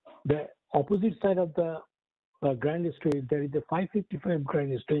saw, the opposite side of the Grand Street, there is a 555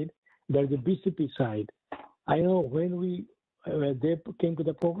 Grand Street. There is a BCP side. I know when they came to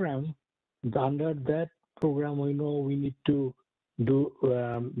the program, under that program, we know we need to do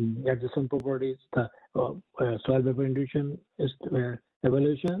adjacent properties, the soil vapor intrusion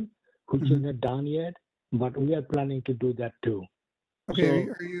evaluation, which is not done yet, but we are planning to do that too. okay,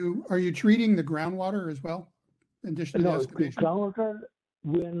 So, are you treating the groundwater as well? In addition to the no, excavation? groundwater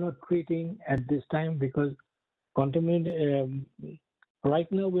we are not treating at this time because contaminant.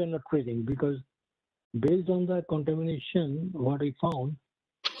 Right now we are not treating because based on the contamination, what we found,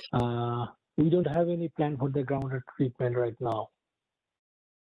 we don't have any plan for the groundwater treatment right now.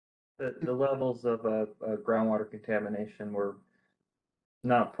 The levels of groundwater contamination were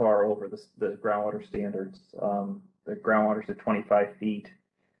not far over the groundwater standards. The groundwater's at 25 feet,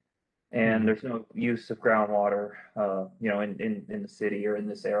 and there's no use of groundwater, in the city or in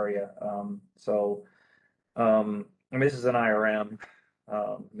this area. I mean, this is an IRM.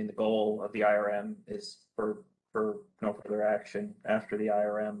 The goal of the IRM is for no further action after the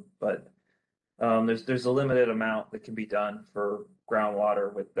IRM, but there's a limited amount that can be done for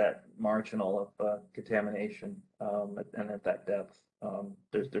groundwater with that marginal of contamination, and at that depth.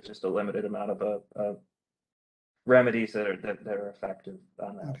 There's just a limited amount of remedies that are effective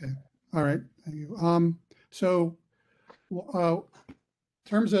on that. Okay, all right, thank you. So, in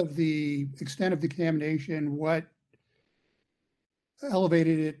terms of the extent of the contamination, what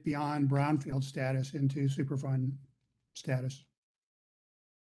elevated it beyond brownfield status into Superfund status?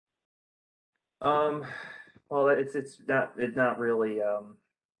 Well, it's not really.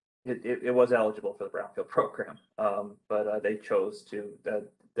 It was eligible for the brownfield program, but they chose to.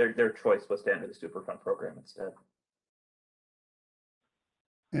 Their choice was to enter the Superfund program instead.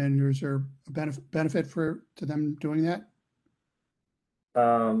 And is there a benefit to them doing that?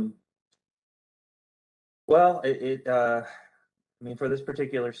 Well, I mean, for this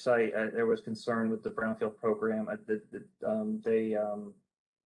particular site, there was concern with the brownfield program.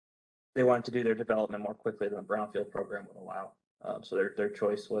 They wanted to do their development more quickly than the brownfield program would allow. So their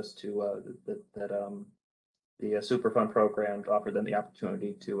choice was to the Superfund program offered them the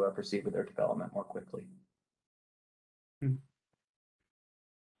opportunity to proceed with their development more quickly.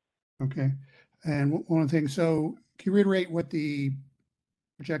 Okay, and one of the things. So, can you reiterate what the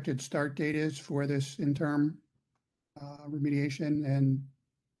projected start date is for this interim remediation and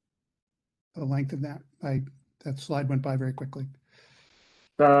the length of that? That slide went by very quickly.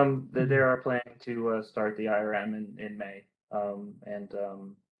 They are planning to start the IRM in May, and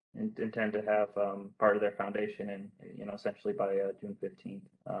intend to have part of their foundation in, essentially by June 15th.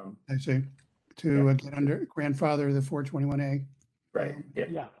 I see. To get under grandfather the 421A. Right.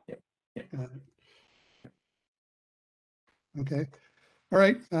 Yeah. Yeah. Okay. All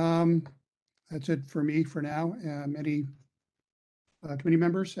right. That's it for me for now. Any committee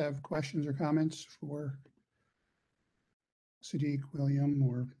members have questions or comments for Sadiq, William,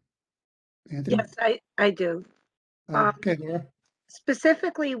 or Anthony? Yes, I do. Okay, Laura.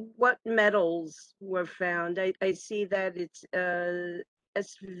 Specifically, what metals were found? I see that it's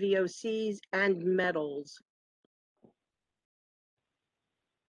SVOCs and metals.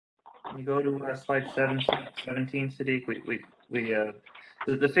 You go to slide 17, Sadiq.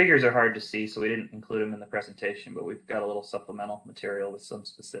 The figures are hard to see, so we didn't include them in the presentation, but we've got a little supplemental material with some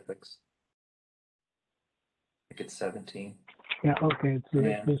specifics. I think it's 17. Yeah, okay.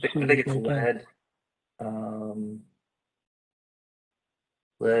 I think it's lead,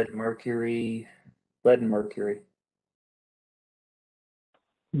 lead and mercury.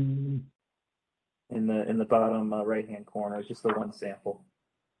 Mm. In the bottom right-hand corner, just the one sample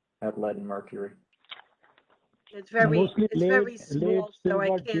had lead and mercury. It's very very small, lead, so I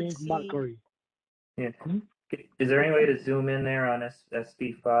silver, can't zinc, see. mercury. Yeah. Is there any way to zoom in there on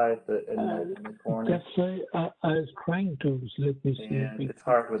SB5 in the corner? That's why I was trying to. Let me see. Yeah, it's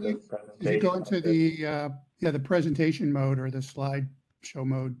hard with the presentation. Did you go into the presentation mode or the slide show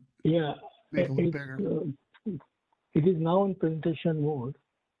mode? Yeah. Make it a little bigger. It is now in presentation mode.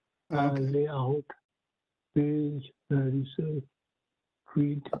 Okay. Layout, page, research,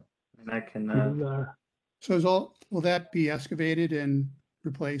 read. And I can. So will that be excavated and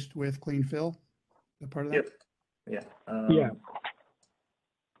replaced with clean fill? That part of that? Yep. Yeah. Yeah.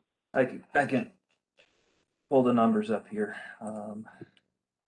 I can pull the numbers up here.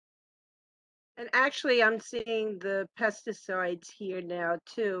 And actually, I'm seeing the pesticides here now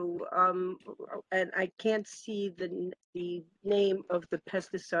too, and I can't see the name of the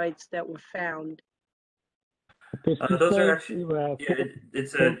pesticides that were found. Those are actually,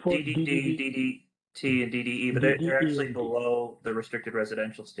 it's a DDT and DDE, but they're actually below the restricted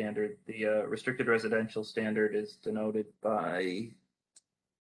residential standard. The restricted residential standard is denoted by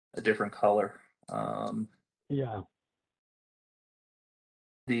a different color. Yeah.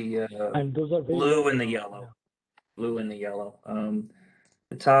 And those are blue and the yellow. Blue and the yellow.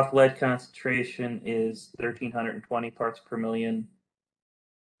 The top lead concentration is 1,320 parts per million,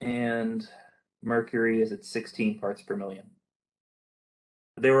 and mercury is at 16 parts per million.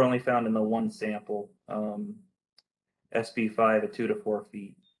 They were only found in the one sample, SB5 at 2 to 4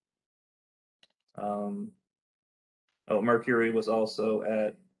 feet. Mercury was also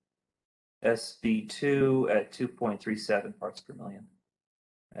at SB2 at 2.37 parts per million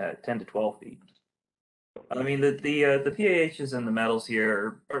at 10 to 12 feet. I mean, the PAHs and the metals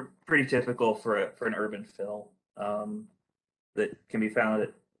here are pretty typical for an urban fill that can be found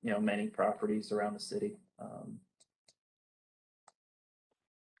at many properties around the city.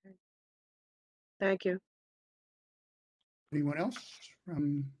 Thank you. Anyone else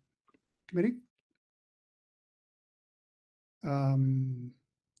from committee?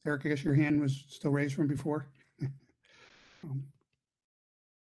 Eric, I guess your hand was still raised from before.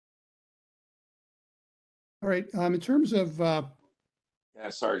 All right. In terms of Yeah,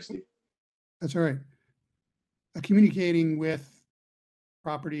 sorry, Steve. that's all right. Communicating with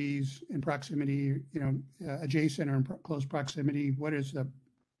properties in proximity, adjacent or in close proximity, what is the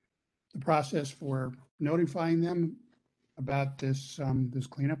process for notifying them about this this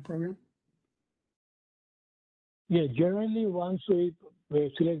cleanup program? Yeah, generally once we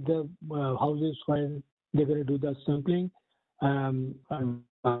select the houses when they're going to do the sampling,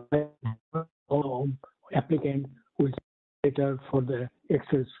 applicant will later for the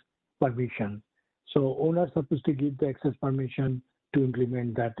access permission. So owner is supposed to give the access permission to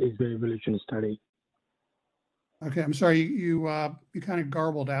implement that is the evaluation study. Okay, I'm sorry, you kind of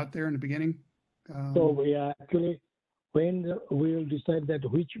garbled out there in the beginning. So we actually, when we will decide that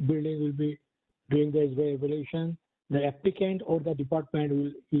which building will be doing the evaluation, the applicant or the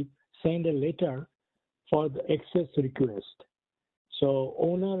department will send a letter for the access request. So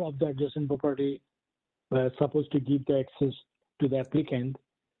owner of the adjacent property was supposed to give the access to the applicant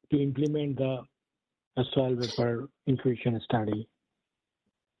to implement the soil vapor inclusion study.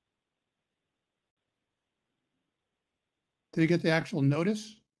 Did you get the actual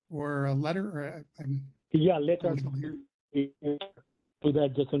notice or a letter? Or yeah, letter. to the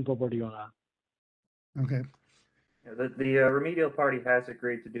adjacent property owner. Okay. Yeah, the remedial party has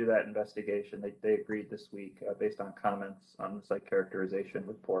agreed to do that investigation. They agreed this week based on comments on the site characterization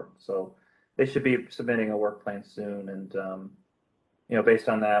report. So they should be submitting a work plan soon, and based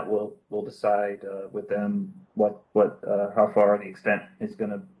on that, we'll decide with them how far the extent is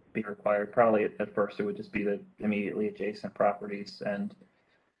going to be required. Probably at first it would just be the immediately adjacent properties, and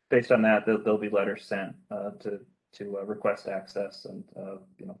based on that, there'll be letters sent to request access and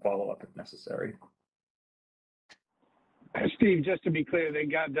follow up if necessary. Steve, just to be clear,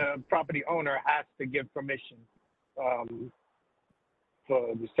 the property owner has to give permission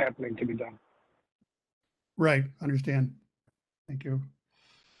for the sampling to be done. Right. Understand. Thank you.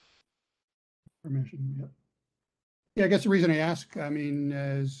 Permission. Yep. Yeah, I guess the reason I ask, I mean,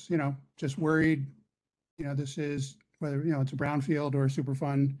 is, just worried, this is whether, it's a brownfield or a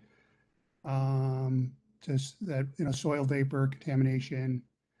Superfund, just that, soil vapor contamination,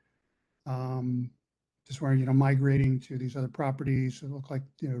 just where, migrating to these other properties that look like,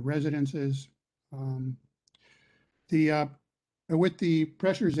 residences. With the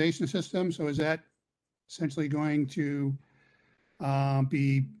pressurization system, so is that essentially going to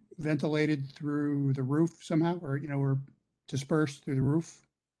be ventilated through the roof somehow, or dispersed through the roof?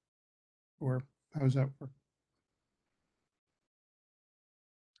 Or how does that work?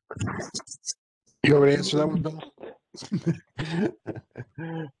 You want me to answer that one, Bill?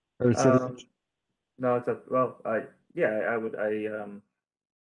 Or is it- No, I would.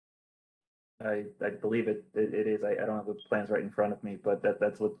 I believe it is. I don't have the plans right in front of me, but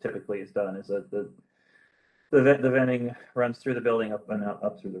that's what typically is done. Is that the venting runs through the building up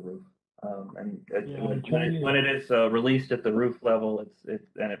through the roof, when it is released at the roof level, it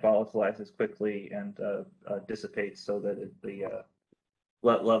volatilizes quickly and dissipates so that the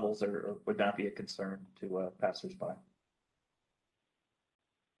levels would not be a concern to passersby.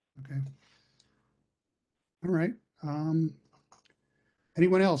 Okay. All right.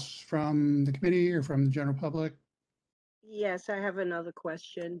 Anyone else from the committee or from the general public? Yes, I have another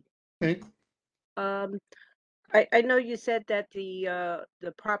question. Okay. I know you said that the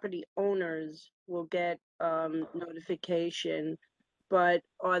property owners will get notification, but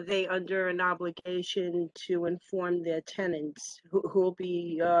are they under an obligation to inform their tenants? Who will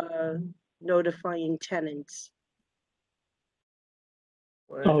be notifying tenants?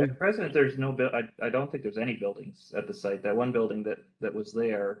 Well, at present, there's no I don't think there's any buildings at the site. That one building that was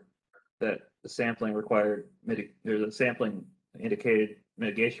there, that the sampling required, the sampling indicated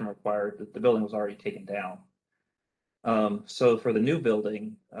mitigation required, the building was already taken down. So for the new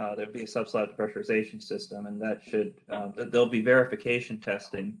building, there'd be a subsidized pressurization system, and that should there'll be verification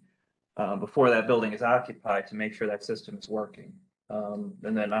testing before that building is occupied to make sure that system is working,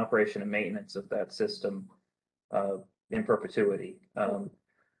 and then operation and maintenance of that system in perpetuity.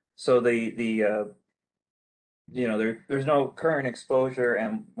 So there's no current exposure,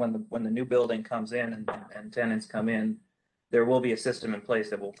 and when the new building comes in and tenants come in, there will be a system in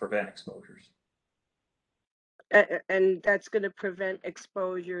place that will prevent exposures. And that's going to prevent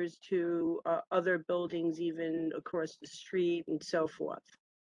exposures to other buildings, even across the street and so forth.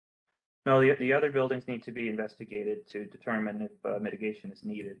 No, the other buildings need to be investigated to determine if mitigation is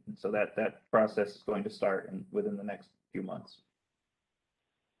needed, and so that process is going to start within the next few months.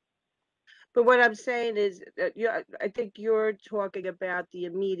 But what I'm saying is that I think you're talking about the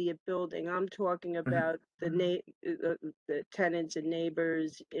immediate building. I'm talking about the tenants and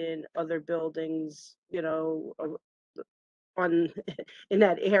neighbors in other buildings, on in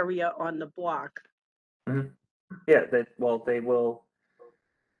that area on the block. Mm-hmm. Yeah, they will.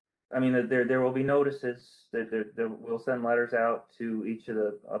 I mean, there will be notices that we'll send letters out to each of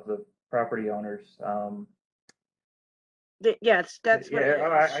the property owners. Yes, that's what.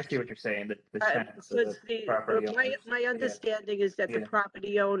 I see what you're saying. The tenants of the property owners. My understanding is that the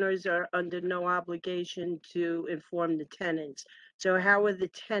property owners are under no obligation to inform the tenants. So how are the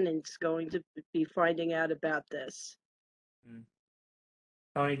tenants going to be finding out about this?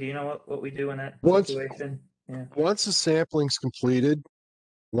 Tony, do you know what we do in that situation? Yeah. Once the sampling's completed,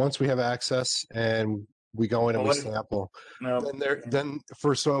 once we have access and we go in and we sample, then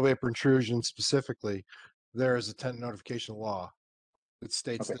for soil vapor intrusion specifically, there is a tenant notification law that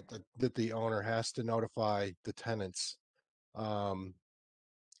states that the owner has to notify the tenants. And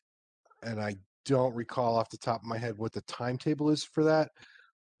I don't recall off the top of my head what the timetable is for that,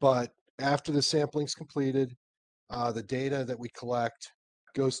 but after the sampling's completed, the data that we collect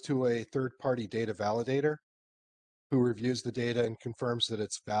goes to a third-party data validator who reviews the data and confirms that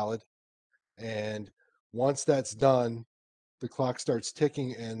it's valid. And once that's done, the clock starts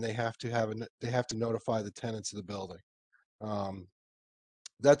ticking, and they have to notify the tenants of the building.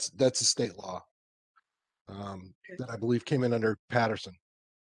 that's a state law that I believe came in under Patterson.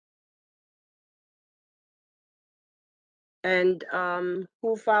 And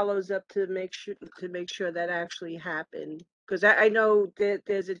who follows up to make sure that actually happened? Because I know that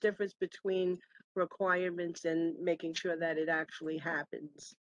there's a difference between requirements and making sure that it actually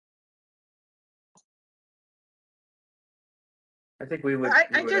happens. I think we would. I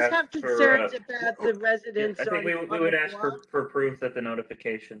we would just ask have for, concerns about the yeah, residents I think on, we on would the ask block. for proof that the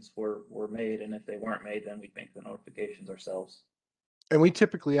notifications were made, and if they weren't made, then we'd make the notifications ourselves. And we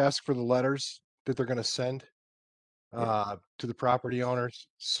typically ask for the letters that they're going to send to the property owners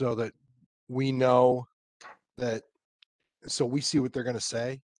so that we know that, so we see what they're going to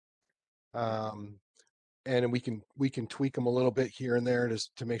say. And we can tweak them a little bit here and there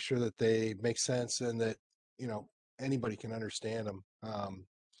to make sure that they make sense and that, you know, anybody can understand them.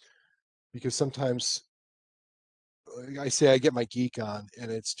 Because sometimes I say I get my geek on, and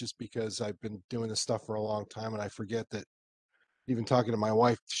it's just because I've been doing this stuff for a long time, and I forget that even talking to my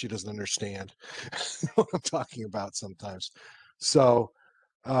wife, she doesn't understand what I'm talking about sometimes. So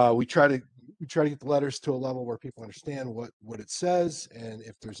we try to get the letters to a level where people understand what it says, and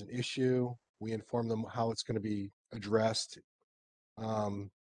if there's an issue, we inform them how it's going to be addressed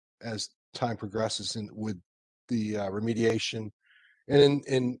as time progresses and with the remediation,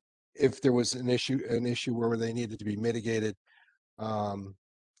 and if there was an issue where they needed to be mitigated,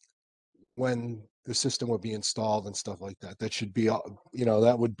 when the system would be installed and stuff like that. That should be all, you know,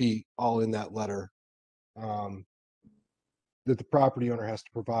 that would be all in that letter that the property owner has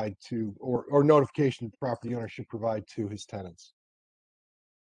to provide to, or notification that the property owner should provide to his tenants.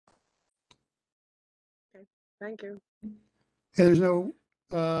 Okay, thank you. And there's no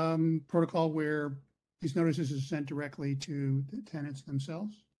protocol where these notices are sent directly to the tenants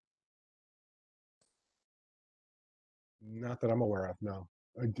themselves? Not that I'm aware of, no.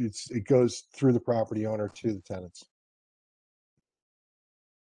 It goes through the property owner to the tenants.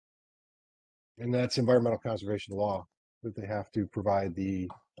 And that's environmental conservation law, that they have to provide the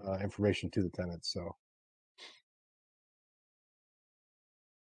information to the tenants, so.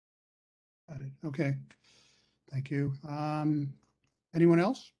 Got it. Okay. Thank you. Anyone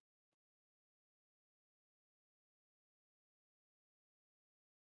else?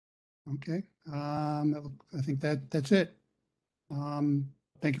 Okay. I think that's it.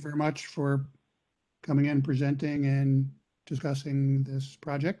 Thank you very much for coming in, presenting, and discussing this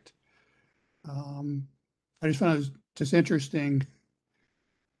project. I just found it was just interesting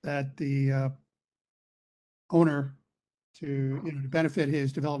that the owner, to benefit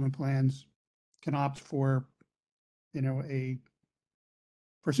his development plans, can opt for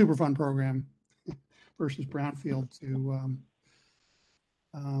for Superfund program versus brownfield to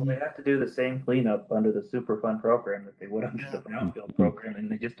Well, they have to do the same cleanup under the Superfund program that they would under the Brownfield program, and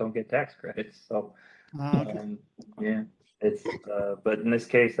they just don't get tax credits. So, okay. yeah, it's but in this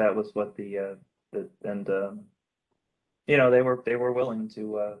case, that was what you know, they were willing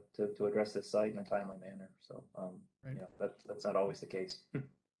to address this site in a timely manner. So, Right. yeah, that's not always the case.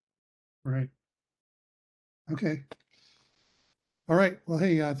 Right. Okay. All right. Well,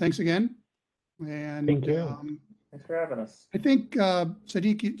 hey, thanks again. And Thank you. Thanks for having us. I think,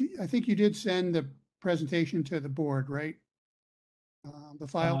 Sadiq, I think you did send the presentation to the board, right? The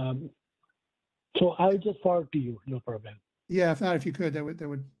file? So I'll just forward to you, no problem. Yeah, if not, if you could,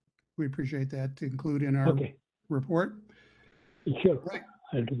 we appreciate that to include in our Okay, report. sure, Right.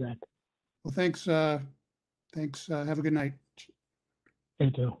 I'll do that. Well, thanks. Thanks. Have a good night.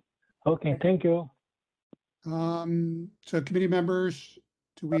 Thank you. Okay, thank you. So committee members,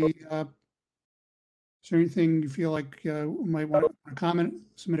 do we, is there anything you feel like we might want to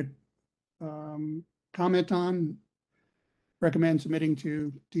submit a comment on, recommend submitting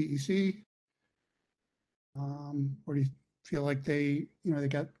to DEC? Or do you feel like they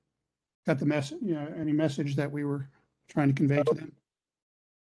got the message, any message that we were trying to convey to them?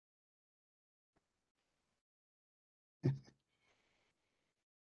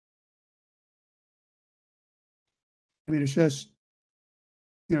 I mean, it's just,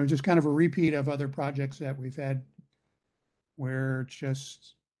 just kind of a repeat of other projects that we've had where it's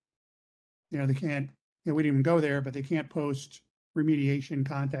just, they can't, we didn't even go there, but they can't post remediation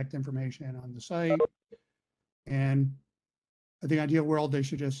contact information on the site. And I think ideal world, they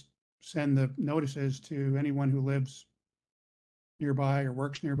should just send the notices to anyone who lives nearby or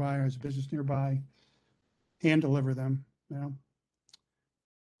works nearby or has a business nearby, hand deliver them,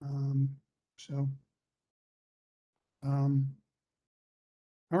 so.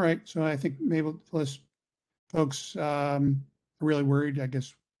 All right, so I think maybe unless folks are really worried, I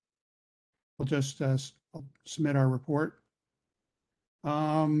guess we'll just submit our report.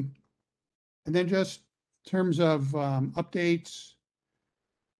 And then just in terms of updates,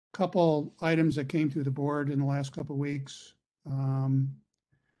 couple items that came through the board in the last couple of weeks. One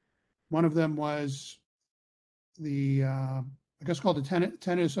of them was the, I guess called the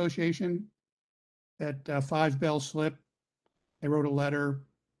Tenant Association at 5 Bell Slip. They wrote a letter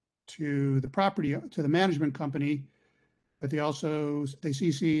to the management company, but they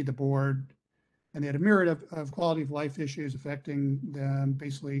CC'd the board, and they had a myriad of quality of life issues affecting them,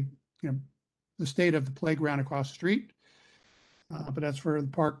 basically, the state of the playground across the street. But that's for the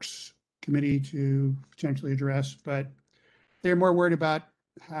Parks Committee to potentially address. But they're more worried about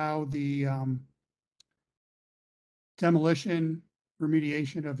how the demolition,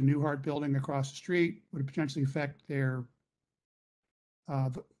 remediation of the Newhart building across the street would potentially affect their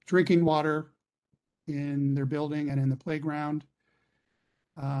drinking water in their building and in the playground.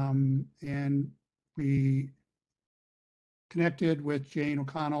 And we connected with Jane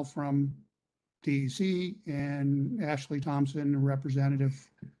O'Connell from DEC and Ashley Thompson, a representative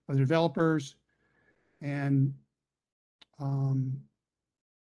of the developers. And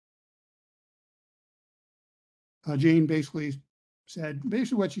Jane basically said,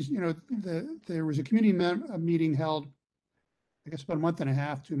 what she's, there was a community meeting held, I guess about a month and a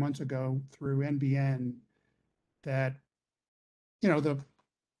half, 2 months ago through NBN that,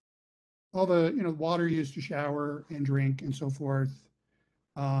 all the water used to shower and drink and so forth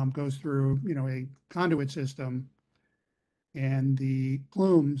goes through, a conduit system, and the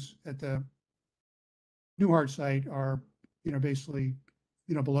plumes at the Newhart site are, basically,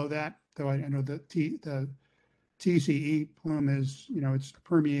 below that. Though I know the TCE plume is, it's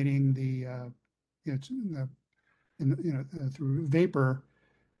permeating the, it's through vapor.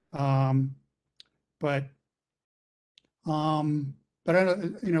 But I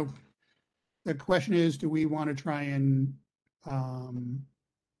don't, the question is, do we want to try and,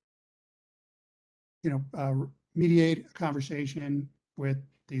 mediate a conversation with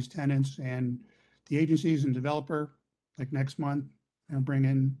these tenants and the agencies and developer, like next month,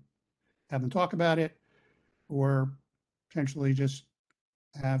 and have them talk about it, or potentially just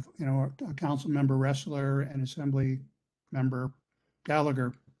have, a council member Ressler and assembly member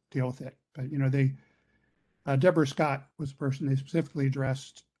Gallagher deal with it. But, Deborah Scott was the person they specifically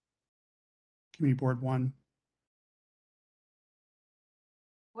addressed, Community Board 1.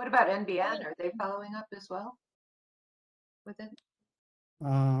 What about NBN? Are they following up as well with it? I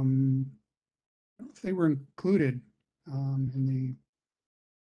don't know if they were included in the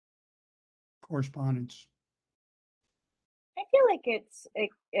correspondence. I feel like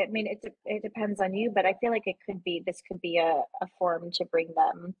it depends on you, but I feel like this could be a forum to bring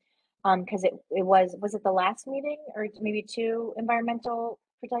them, because it was it the last meeting or maybe 2 environmental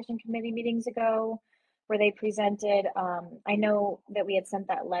protection committee meetings ago where they presented. I know that we had sent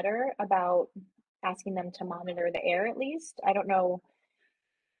that letter about asking them to monitor the air at least. I don't know.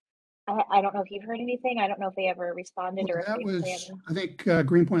 I don't know if you've heard anything. I don't know if they ever responded or if That they was, plan. I think,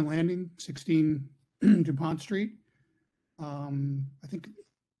 Greenpoint Landing, 16 DuPont Street. I think,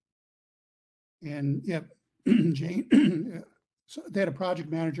 and yeah, Jane, so they had a project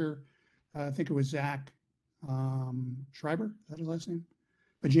manager, I think it was Zach Schreiber, is that his last name?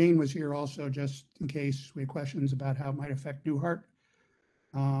 But Jane was here also just in case we had questions about how it might affect Newhart.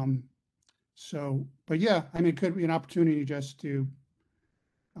 But yeah, it could be an opportunity just to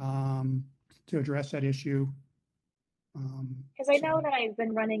address that issue. Because I know that I've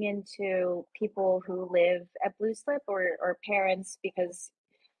been running into people who live at Blue Slip or parents because,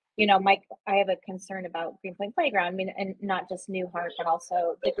 I have a concern about Greenpoint Playground. And not just Newhart, but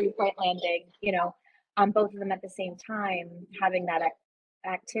also the Greenpoint Landing, on both of them at the same time, having that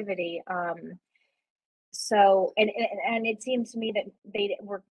activity. So, and it seems to me that they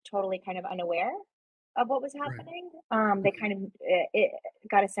were totally kind of unaware of what was happening. Right. They kind of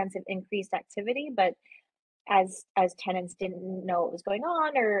got a sense of increased activity, but as tenants didn't know what was going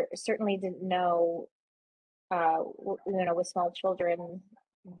on, or certainly didn't know, with small children,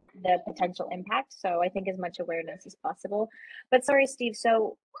 the potential impact. So I think as much awareness as possible. But sorry, Steve.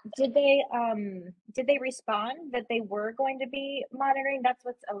 So did they respond that they were going to be monitoring? That's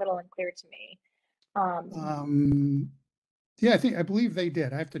what's a little unclear to me. Yeah, I believe they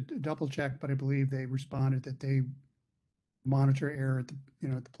did. I have to double check, but I believe they responded that they monitor air at the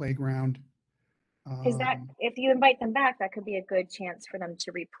playground. Because if you invite them back, that could be a good chance for them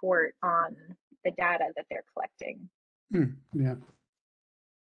to report on the data that they're collecting. Yeah.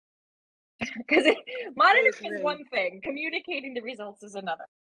 Because monitoring is one thing, communicating the results is another.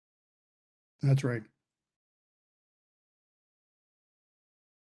 That's right.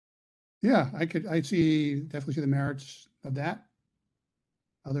 Yeah, I definitely see the merits of that.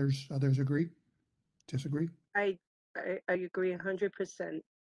 Others agree? Disagree? I agree 100%.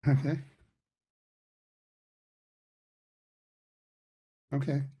 Okay.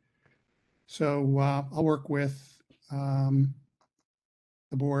 Okay. So I'll work with the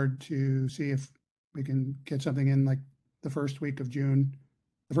board to see if we can get something in like the first week of June,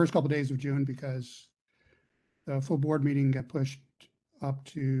 the first couple days of June, because the full board meeting got pushed up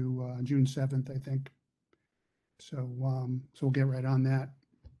to June 7th, I think. So we'll get right on that.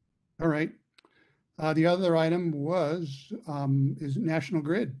 All right. The other item is National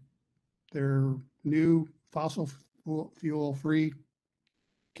Grid, their new fossil fuel-free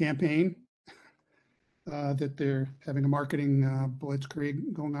campaign that they're having a marketing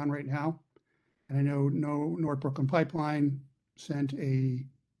blitzkrieg going on right now. And I know North Brooklyn Pipeline sent a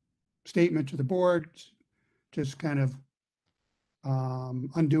statement to the board, just kind of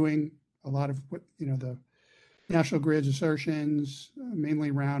undoing a lot of what, the National Grid's assertions, mainly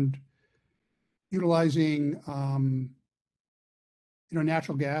around utilizing,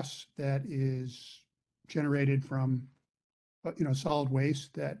 natural gas that is generated from, solid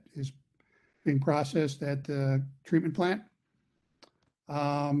waste that is being processed at the treatment plant.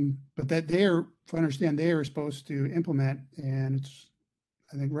 But that if I understand, they are supposed to implement, and it's,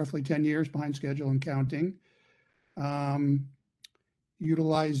 I think, roughly 10 years behind schedule and counting,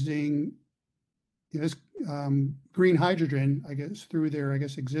 utilizing this green hydrogen, I guess, through their,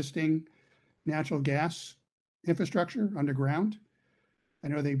 existing natural gas infrastructure underground. I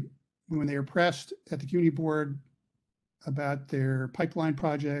know when they were pressed at the community board about their pipeline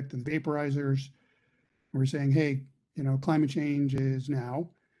project and the vaporizers, we're saying, hey, climate change is now,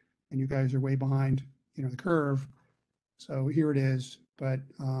 and you guys are way behind, the curve. So here it is. But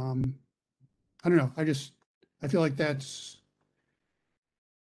I don't know. I feel like there's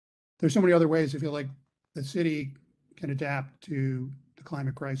so many other ways I feel like the city can adapt to the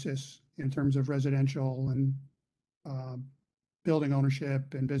climate crisis in terms of residential and building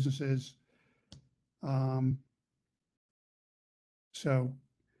ownership and businesses. So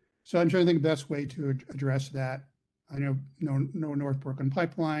I'm trying to think the best way to address that. I know North Brooklyn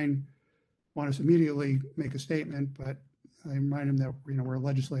Pipeline want us to immediately make a statement, but I remind them that we're a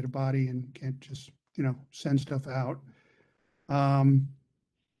legislative body and can't just send stuff out.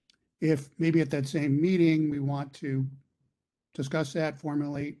 If maybe at that same meeting we want to discuss that,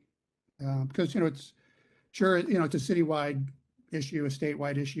 formulate, because it's sure it's a citywide issue, a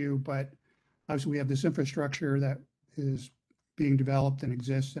statewide issue, but obviously we have this infrastructure that is being developed and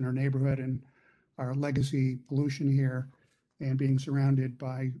exists in our neighborhood, and our legacy pollution here, and being surrounded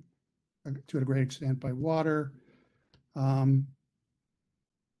by, to a great extent, by water. So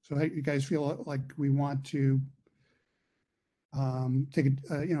you guys feel like we want to take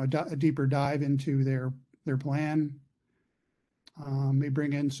a deeper dive into their plan, may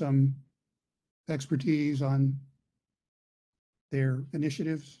bring in some expertise on their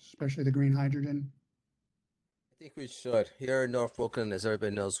initiatives, especially the green hydrogen. I think we should. Here in North Brooklyn, as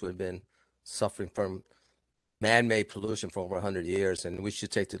everybody knows, we've been suffering from man-made pollution for over 100 years, and we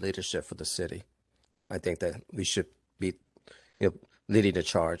should take the leadership for the city. I think that we should be leading the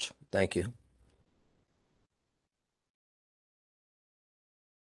charge. Thank you.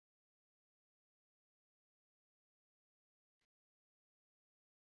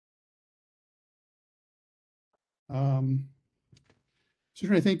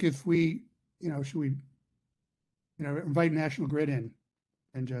 So I think if we, should we, invite National Grid in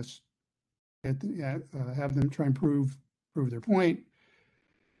and just have them try and prove their point,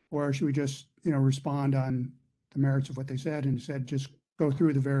 or should we just, respond on the merits of what they said and just go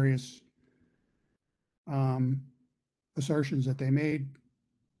through the various assertions that they made?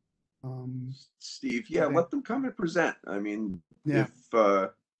 Steve, yeah, okay. let them come and present. I mean, Yeah. if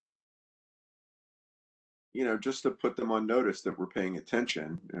just to put them on notice that we're paying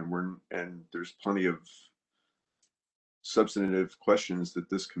attention, and there's plenty of substantive questions that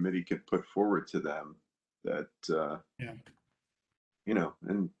this committee could put forward to them that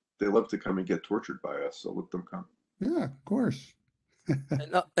and they love to come and get tortured by us, so let them come. Yeah, of course.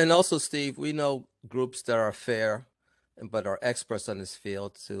 And also, Steve, we know groups that are fair but are experts on this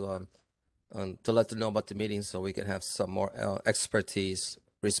field to let them know about the meeting, so we can have some more expertise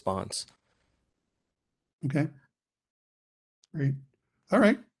response. Okay. Great. All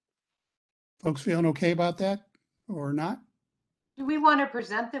right. Folks feeling okay about that or not? Do we want to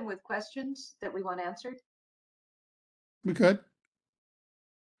present them with questions that we want answered? We could.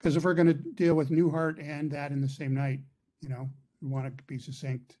 Because if we're going to deal with Newhart and that in the same night, we want it to be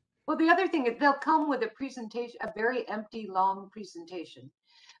succinct. Well, the other thing is they'll come with a presentation, a very empty, long presentation.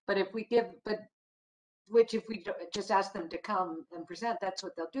 But if we which if we just ask them to come and present, that's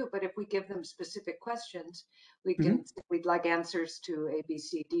what they'll do. But if we give them specific questions, we'd like answers to A, B,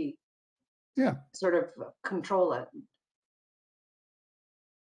 C, D. Yeah, Sort of control it.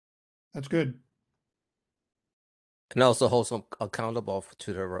 that's good. And also hold them accountable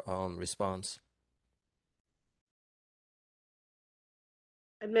to their response.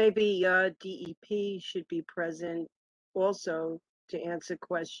 And maybe DEP should be present also to answer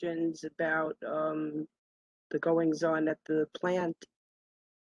questions about the goings on at the plant.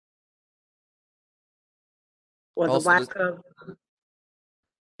 Or the Also, lack of.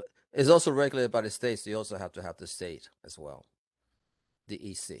 It's also regulated by the states. You also have to have the state as well,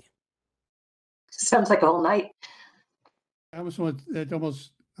 the EC. Sounds like a whole night. I almost want it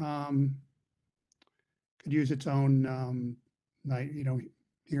almost could use its own night,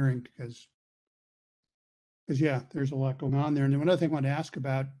 hearing because yeah, there's a lot going on there. And then another thing I want to ask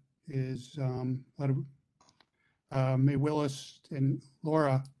about is a lot of May Willis and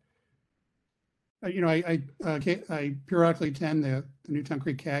Laura. I periodically attend the Newtown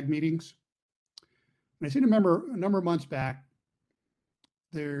Creek CAG meetings, and I seem to remember a number of months back.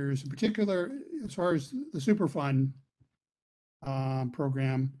 There's a particular, as far as the Superfund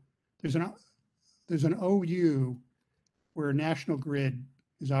program, there's an OU where National Grid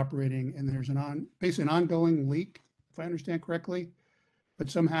is operating, and there's basically an ongoing leak, if I understand correctly, but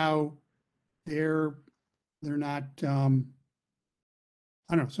somehow they're not. I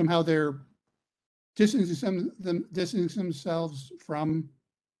don't know. Somehow they're distancing themselves from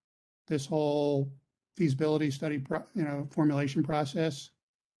this whole feasibility study, formulation process.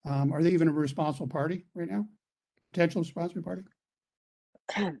 Are they even a responsible party right now? Potential responsible party?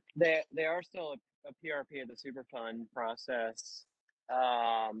 They are still a PRP of the Superfund process.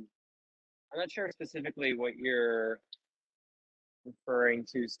 I'm not sure specifically what you're referring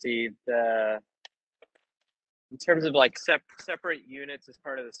to, Steve. In terms of like separate units as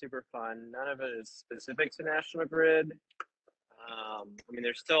part of the Superfund, none of it is specific to National Grid.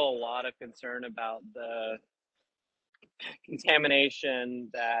 There's still a lot of concern about the contamination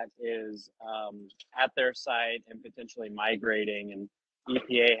that is at their site and potentially migrating, and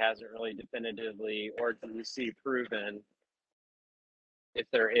EPA hasn't really definitively or DEC proven if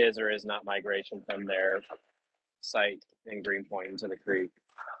there is or is not migration from their site in Greenpoint into the creek.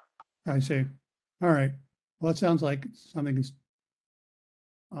 I see. All right. Well, it sounds like something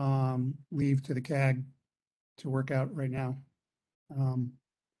leave to the CAG to work out right now. But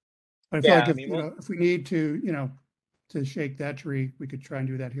I feel like if we need to, to shake that tree, we could try and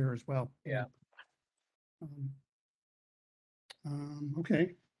do that here as well. Yeah.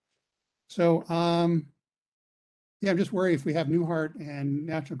 Okay. So, yeah, I'm just worried if we have Newhart and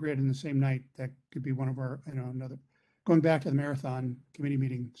National Grid in the same night, that could be one of our, another, going back to the marathon committee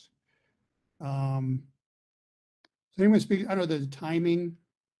meetings. So anyone speak, I don't know the timing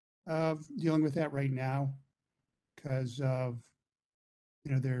of dealing with that right now because of,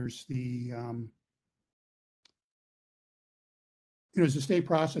 there's the, there's a state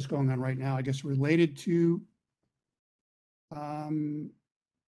process going on right now, I guess, related to,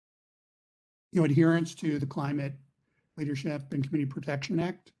 adherence to the Climate Leadership and Community Protection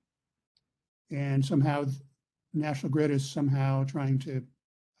Act. And somehow National Grid is somehow trying to,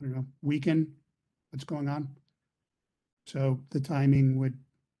 weaken what's going on. So the timing would.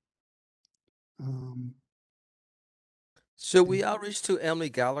 Should we outreach to Emily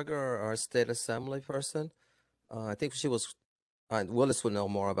Gallagher, our state assembly person? I think she was, Willis would know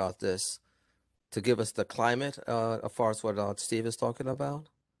more about this, to give us the climate as far as what Steve is talking about.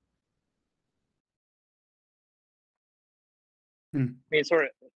 Sort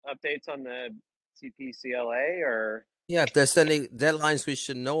of updates on the CPCLA or? Yeah, if there's any deadlines we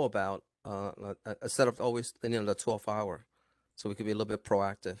should know about, instead of always, the 12th hour, so we could be a little bit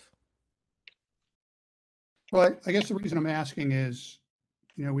proactive. Well, I guess the reason I'm asking is,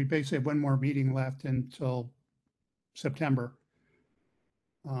 we basically have one more meeting left until September.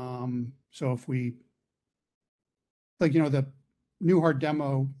 So if we, the Newhart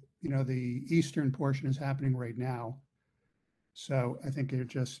demo, the eastern portion is happening right now. So I think it'd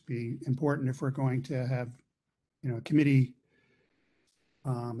just be important if we're going to have, a committee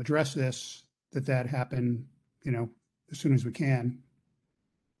address this, that happen, as soon as we can.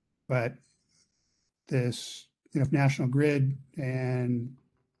 But this, if National Grid and,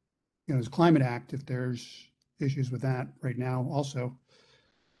 this Climate Act, if there's issues with that right now also.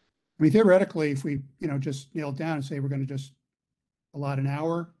 Theoretically, if we, just nail it down and say we're going to just allot an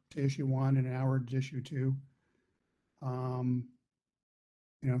hour to issue one and an hour to issue two,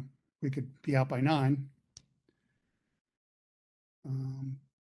 we could be out by 9.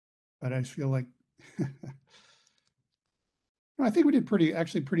 But I just feel like, I think we did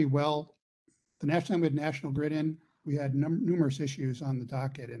actually pretty well. The last time we had National Grid in, we had numerous issues on the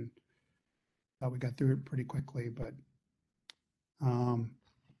docket, and we got through it pretty quickly, but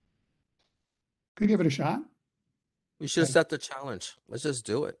could give it a shot. We should set the challenge. Let's just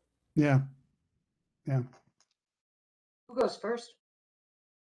do it. Yeah. Yeah. Who goes first?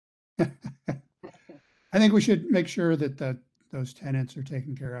 I think we should make sure that those tenants are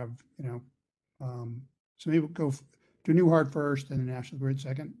taken care of, so maybe we'll go to Newhart first and then National Grid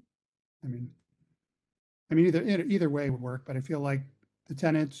second. I mean, either way would work, but I feel like the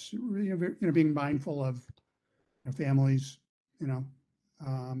tenants, being mindful of families,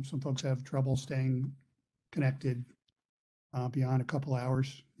 some folks have trouble staying connected beyond a couple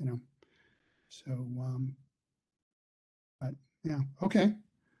hours, so, but yeah, okay.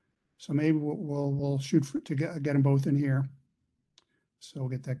 So maybe we'll shoot to get them both in here. So we'll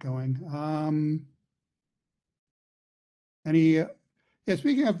get that going.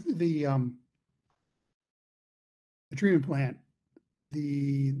 Speaking of the treatment plant,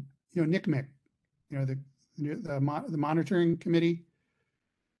 the NCMEC, the monitoring committee.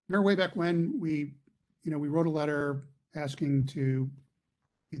 Remember way back when we wrote a letter asking to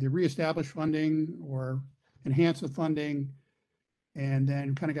either reestablish funding or enhance the funding, and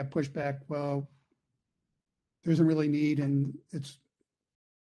then kind of got pushed back. Well, there isn't really need, and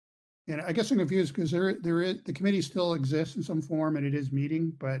I guess I'm confused because the committee still exists in some form and it is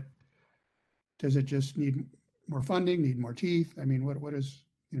meeting, but does it just need more funding, need more teeth? I mean, what is,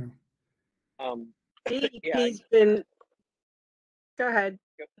 DEP's been, go ahead.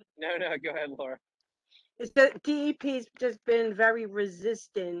 No, go ahead, Laura. It's that DEP's just been very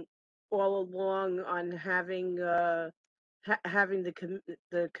resistant all along on having having the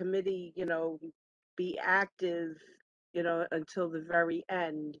committee, be active, until the very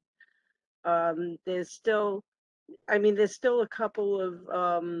end. There's still a couple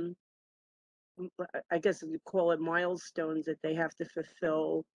of I guess you call it milestones that they have to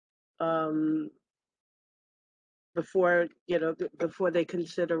fulfill before they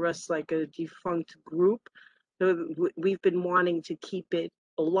consider us like a defunct group. So we've been wanting to keep it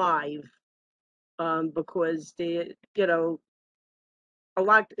alive because a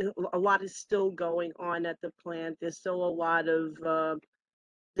lot is still going on at the plant. There's still a lot of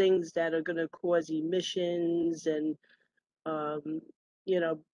things that are going to cause emissions and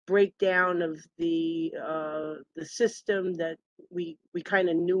breakdown of the system that we kind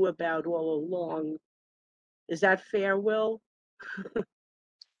of knew about all along. Is that fair, Will?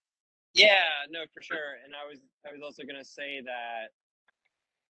 Yeah, no, for sure. And I was also going to say that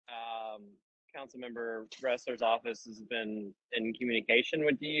Councilmember Ressler's office has been in communication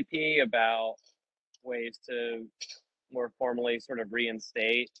with DEP about ways to more formally sort of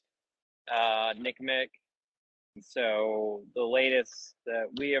reinstate NCMEC. So the latest that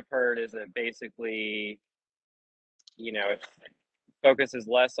we have heard is that basically, it focuses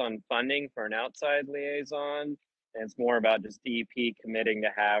less on funding for an outside liaison, and it's more about just DEP committing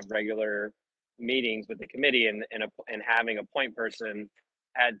to have regular meetings with the committee and having a point person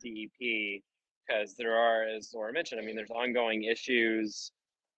at DEP, because there are, as Laura mentioned, there's ongoing issues.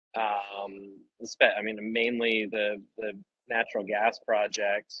 Mainly the natural gas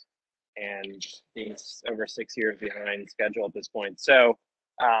project, and being over 6 years behind schedule at this point. So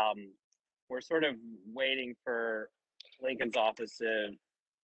we're sort of waiting for Lincoln's office to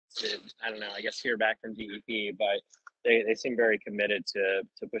I don't know, I guess hear back from DEP, but they seem very committed to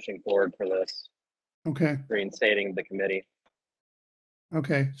pushing forward for this. Okay. Reinstating the committee.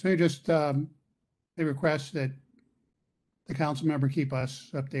 Okay, so you just they request that the council member keep us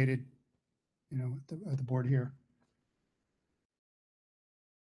updated, at the board here.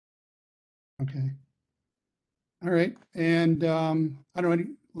 Okay. All right, and I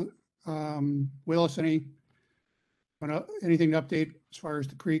don't know, Willis, anything to update as far as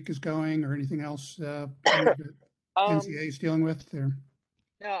the creek is going, or anything else NCA is dealing with there?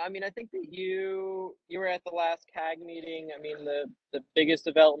 No, I think that you were at the last CAG meeting. The biggest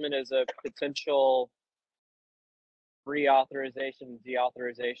development is a potential reauthorization,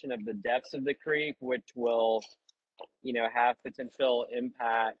 deauthorization of the depths of the creek, which will, have potential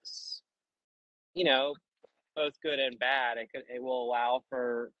impacts, both good and bad. It will allow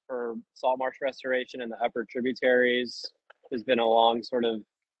for salt marsh restoration in the upper tributaries. There's been a long sort of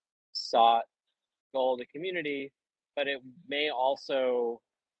sought goal of the community, but it may also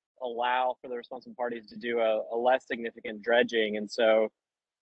allow for the responsible parties to do a less significant dredging. And so,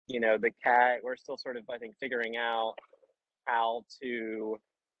 the CAG, we're still sort of, I think, figuring out how to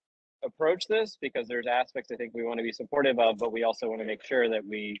approach this, because there's aspects I think we want to be supportive of, but we also want to make sure that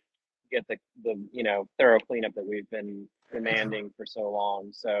we get the thorough cleanup that we've been demanding for so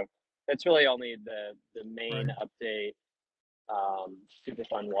long. So that's really only the main update,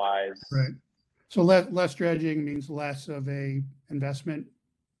 Superfund wise. Right. So less dredging means less of a investment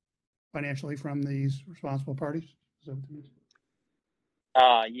financially from these responsible parties? Is that what it means?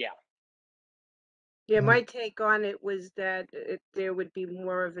 Yeah. Yeah, Um, my take on it was that there would be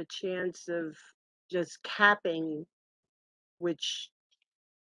more of a chance of just capping, which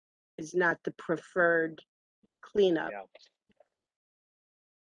is not the preferred cleanup. Yeah.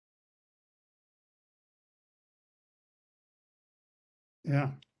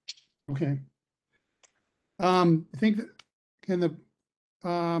 Yeah. Okay. I think that can the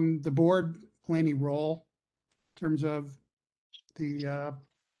board play any role in terms of the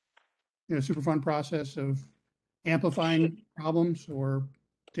Superfund process of amplifying problems or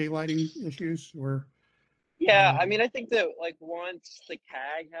daylighting issues or Yeah, I mean, I think that like once the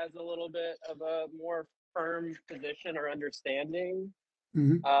CAG has a little bit of a more firm position or understanding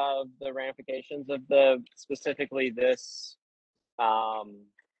mhm, of the ramifications of the specifically this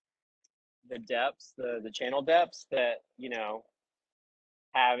the depths, the channel depths, that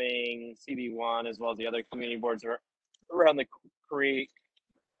having CB1 as well as the other community boards around the creek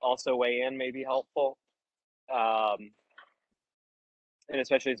also weigh in may be helpful. And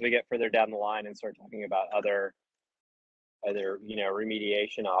especially as we get further down the line and start talking about other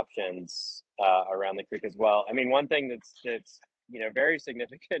remediation options around the creek as well. I mean, one thing that's very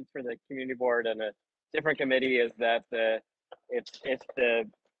significant for the community board and a different committee is that if the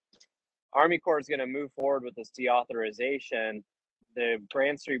Army Corps is going to move forward with this deauthorization, the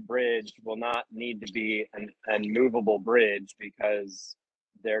Grand Street Bridge will not need to be an movable bridge because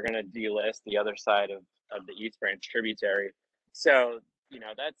they're going to delist the other side of the East Branch tributary. So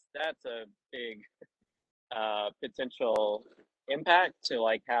that's a big potential impact to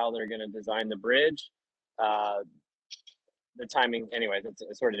like how they're going to design the bridge. The timing, anyways, it's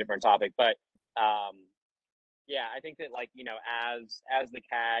a sort of different topic, but yeah, I think that as the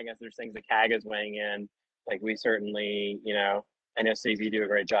CAG, as there's things the CAG is weighing in, like we certainly, I know Steve, you do a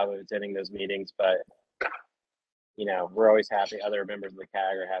great job of attending those meetings, but we're always happy. Other members of the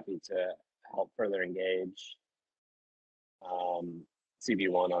CAG are happy to help further engage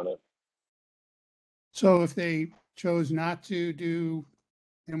CB1 on it. So if they chose not to do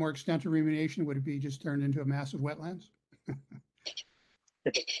any more extensive remediation, would it be just turned into a massive wetlands?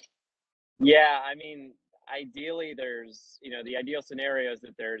 Yeah, I mean, ideally there's, the ideal scenario is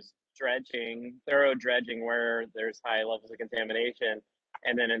that there's thorough dredging where there's high levels of contamination.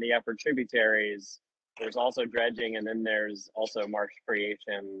 And then in the upper tributaries, there's also dredging, and then there's also marsh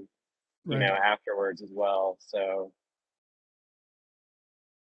creation, afterwards as well. So.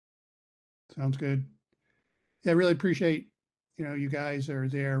 Sounds good. Yeah, I really appreciate, you guys are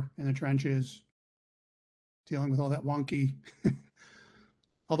there in the trenches dealing with all that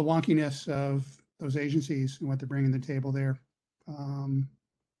all the wonkiness of those agencies and what they're bringing to the table there.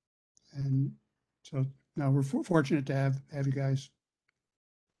 And so, no, we're fortunate to have you guys.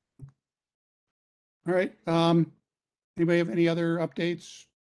 All right. Anybody have any other updates,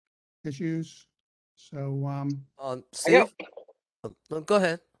 issues? So, Steve, go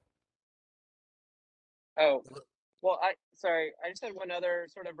ahead. Oh, well, I just had one other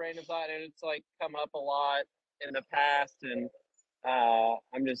sort of random thought, and it's like come up a lot in the past, and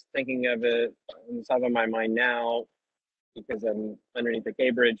I'm just thinking of it on the top of my mind now because I'm underneath the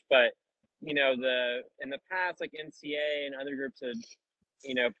K Bridge. But in the past, like NCA and other groups had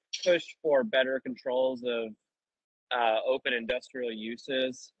pushed for better controls of open industrial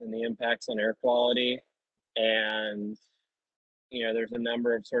uses and the impacts on air quality, and there's a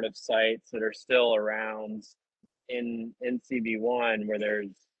number of sort of sites that are still around in CB1 where there's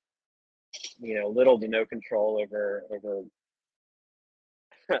little to no control over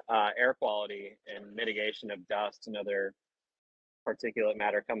air quality and mitigation of dust and other particulate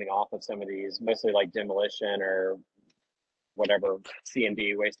matter coming off of some of these, mostly like demolition or whatever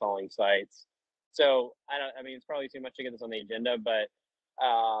C&D waste hauling sites. So I mean, it's probably too much to get this on the agenda, but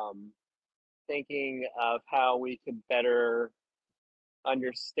thinking of how we could better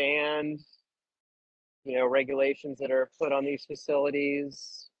understand regulations that are put on these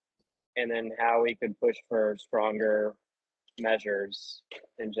facilities, and then how we could push for stronger measures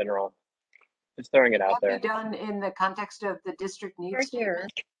in general. Just throwing it out there. Have you done in the context of the district needs? Here.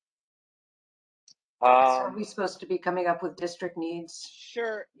 Are we supposed to be coming up with district needs?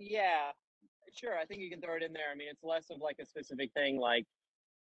 Sure. Yeah. Sure. I think you can throw it in there. I mean, it's less of like a specific thing. Like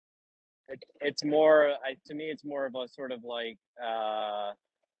it's more. To me, it's more of a sort of like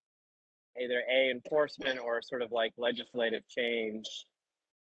either enforcement or sort of like legislative change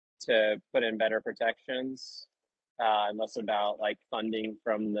to put in better protections, and less about like funding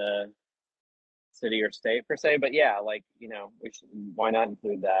from the city or state per se. But yeah, like, you know, why not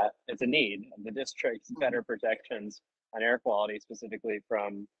include that? It's a need of the district's better protections on air quality, specifically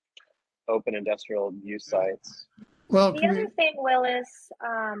from open industrial use sites. Well, The other thing, Willis,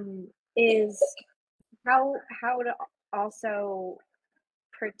 is how to also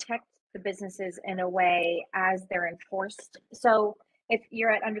protect the businesses in a way as they're enforced. So if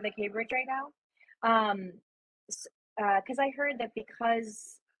you're at Under the K Bridge right now, because I heard that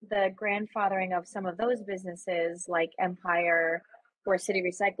because the grandfathering of some of those businesses like Empire or City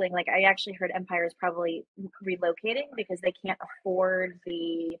Recycling, like I actually heard Empire is probably relocating because they can't afford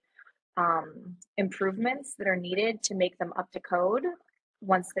the improvements that are needed to make them up to code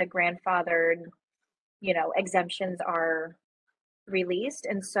once the grandfathered, you know, exemptions are released.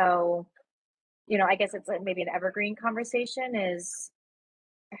 And so, you know, I guess it's like maybe an evergreen conversation is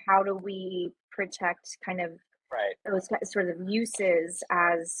how do we protect kind of those sort of uses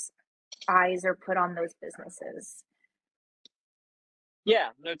as eyes are put on those businesses. Yeah,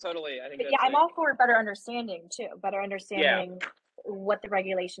 no, totally. I think yeah, I'm all for better understanding too, better understanding what the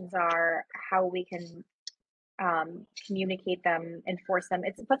regulations are, how we can communicate them, enforce them.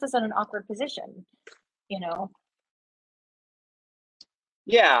 It puts us in an awkward position, you know?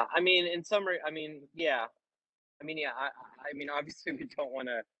 Yeah, I mean, in summary, I mean, yeah. I mean, yeah, I mean, obviously we don't want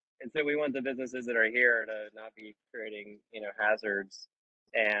to, and so we want the businesses that are here to not be creating, you know, hazards.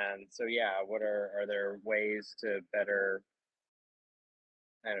 And so, yeah, are there ways to better,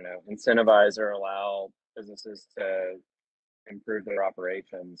 I don't know, incentivize or allow businesses to improve their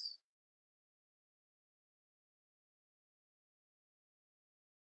operations?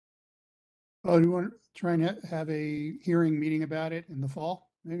 Oh, do you want to try and have a hearing meeting about it in the fall,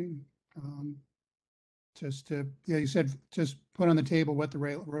 maybe? Just to, yeah, you said just put on the table what the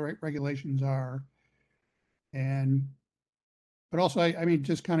regulations are. But also, I mean,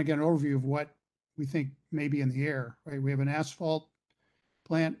 just kind of get an overview of what we think may be in the air, right? We have an asphalt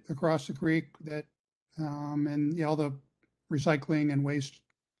plant across the creek that, and all the recycling and waste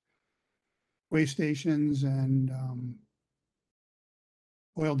stations and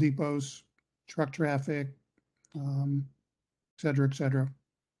oil depots, truck traffic, et cetera, et cetera.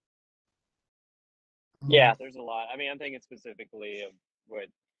 Yeah, there's a lot. I mean, I'm thinking specifically of what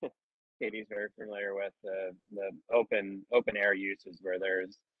Katie's very familiar with, the open air uses where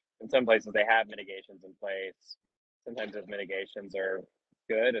there's, in some places they have mitigations in place. Sometimes those mitigations are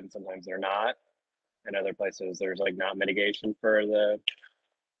good and sometimes they're not. In other places there's like not mitigation for the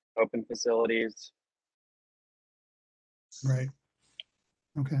open facilities. Right.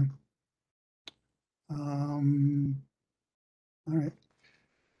 Okay. All right.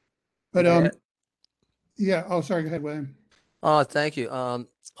 But yeah. Oh, sorry. Go ahead, William. Oh, thank you.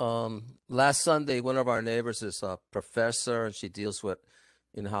 Last Sunday, one of our neighbors is a professor, and she deals with,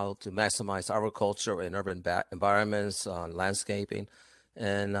 you know, how to maximize agriculture in urban environments, landscaping,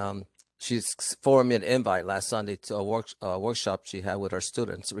 and she's forwarded me an invite last Sunday to a workshop she had with her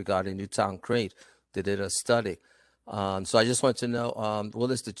students regarding Newtown Creek. They did a study. So I just want to know,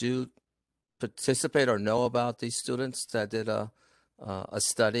 Willis, did you participate or know about these students that did a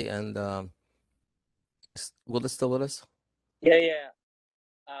study? And Willis, still with us? Yeah.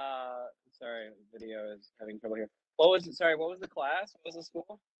 Sorry, video is having trouble here. What was it? Sorry, what was the class? What was the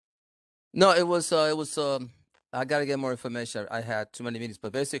school? No, it was I got to get more information. I had too many meetings,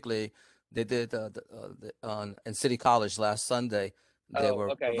 but basically they did in City College last Sunday. They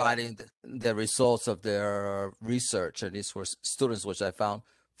were providing the results of their research, and these were students, which I found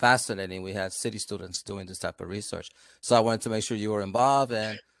fascinating. We had city students doing this type of research. So I wanted to make sure you were involved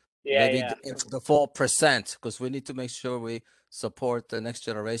and maybe the full percent, because we need to make sure we support the next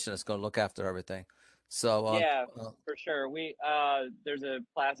generation that's going to look after everything. So yeah, for sure. We there's a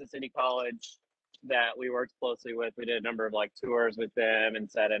class at City College that we worked closely with. We did a number of like tours with them and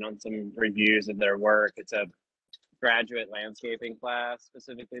sat in on some reviews of their work. It's a graduate landscaping class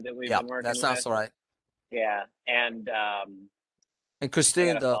specifically that we've been working with. That sounds right. Yeah, and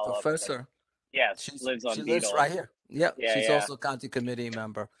Christine, the professor, she lives on she Beetle. lives right here. Yep, she's also a county committee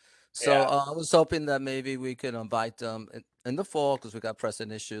member. So I was hoping that maybe we could invite them in the fall because we got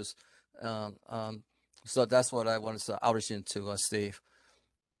pressing issues. So that's what I wanted to outreach into, Steve.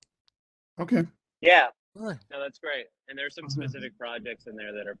 Okay. Yeah. No, that's great. And there's some specific projects in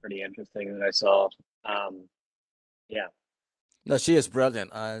there that are pretty interesting that I saw. Yeah. No, she is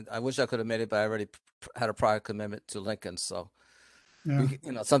brilliant. I wish I could have made it, but I already had a prior commitment to Lincoln. So, we,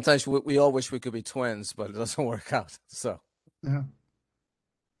 you know, sometimes we all wish we could be twins, but it doesn't work out. So, yeah.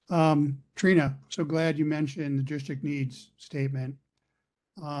 Trina, so glad you mentioned the district needs statement.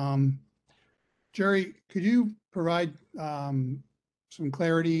 Jerry, could you provide some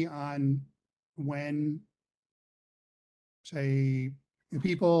clarity on when, say, the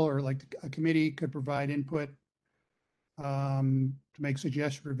people or like a committee could provide input to make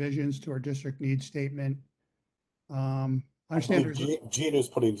suggested revisions to our district needs statement? I understand there's Gina's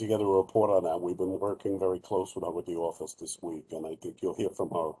putting together a report on that. We've been working very close with her with the office this week, and I think you'll hear from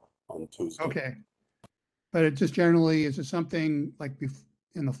her on Tuesday. okay. But it just generally, is it something like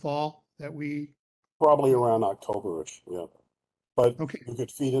in the fall that we? Probably around October-ish, yeah. But Okay. you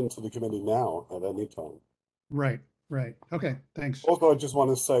could feed into the committee now at any time. Right, right. Okay, thanks. Also, I just want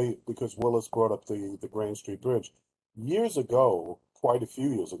to say, because Willis brought up the Grand Street Bridge, years ago, quite a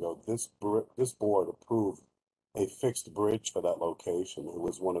few years ago, this board approved a fixed bridge for that location. It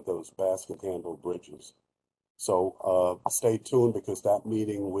was one of those basket handle bridges. So stay tuned, because that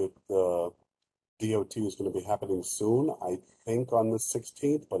meeting with DOT is going to be happening soon, I think on the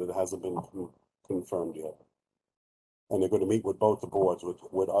 16th, but it hasn't been confirmed yet. And they're going to meet with both the boards,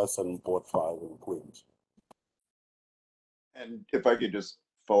 with us and Board 5 in Queens. And if I could just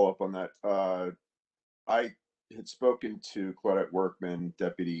follow up on that, I had spoken to Claudette Workman,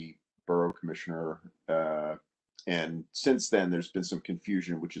 Deputy Borough Commissioner, and since then there's been some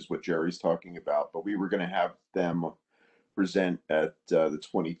confusion, which is what Jerry's talking about. But we were going to have them present at the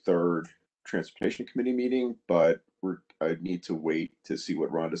 23rd Transportation Committee meeting, but I need to wait to see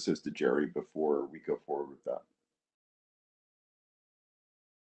what Rhonda says to Jerry before we go forward with that.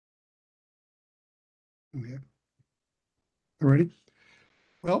 Okay. All righty.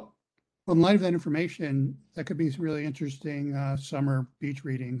 Well, in light of that information, that could be really interesting summer beach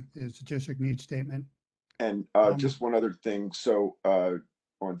reading is the district needs statement. And just one other thing. So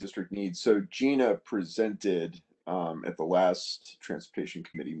on district needs, so Gina presented at the last Transportation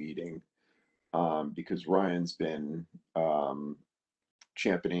Committee meeting because Ryan's been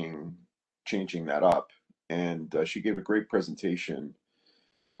championing changing that up. And she gave a great presentation,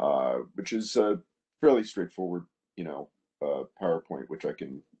 which is fairly straightforward, PowerPoint, which I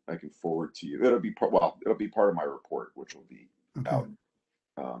can forward to you. It'll be part of my report, which will be out.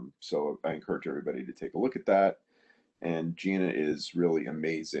 So I encourage everybody to take a look at that. And Gina is really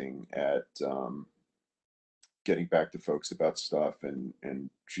amazing at getting back to folks about stuff, and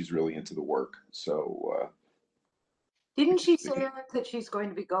she's really into the work. So didn't she say, Eric, that she's going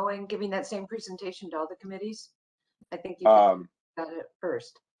to be giving that same presentation to all the committees? I think you got it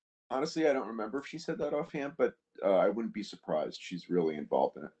first. Honestly, I don't remember if she said that offhand, but I wouldn't be surprised. She's really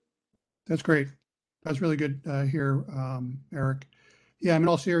involved in it. That's great. That's really good here, Eric. Yeah, in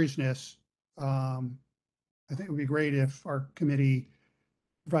all seriousness, I think it would be great if our committee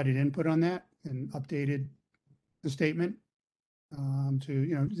provided input on that and updated the statement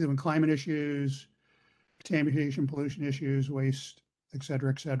to, doing climate issues, contamination, pollution issues, waste, et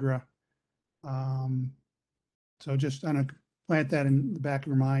cetera, et cetera. So just kind of plant that in the back of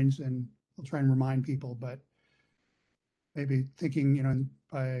your minds, and I'll try and remind people, but maybe thinking,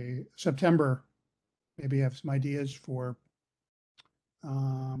 by September, maybe have some ideas for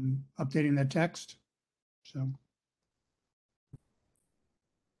updating that text. So.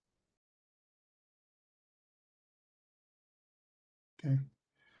 Okay.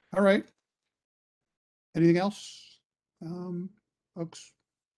 All right. Anything else, folks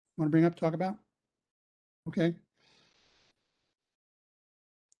want to bring up, talk about? Okay.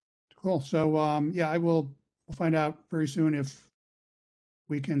 Cool. So, yeah, we'll find out very soon if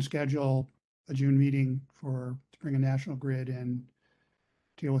we can schedule a June meeting to bring a National Grid and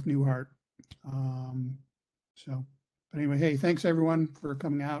deal with Newhart. But anyway, hey, thanks everyone for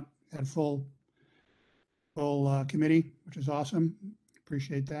coming out. Had a full committee, which is awesome.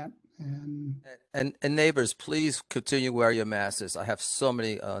 Appreciate that. And neighbors, please continue wear your masks. I have so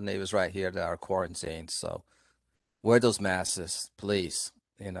many neighbors right here that are quarantined, so wear those masks, please.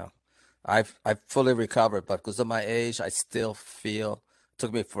 I've fully recovered, but because of my age, I still feel it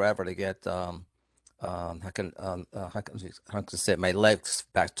took me forever to get how can I say, my legs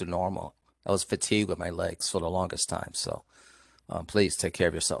back to normal. I was fatigued with my legs for the longest time, so please take care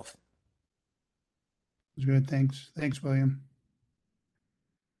of yourself. It was good. Thanks. Thanks, William.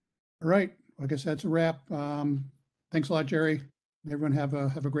 All right. Well, I guess that's a wrap. Thanks a lot, Jerry. Everyone have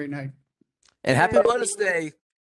a great night. And happy Wednesday.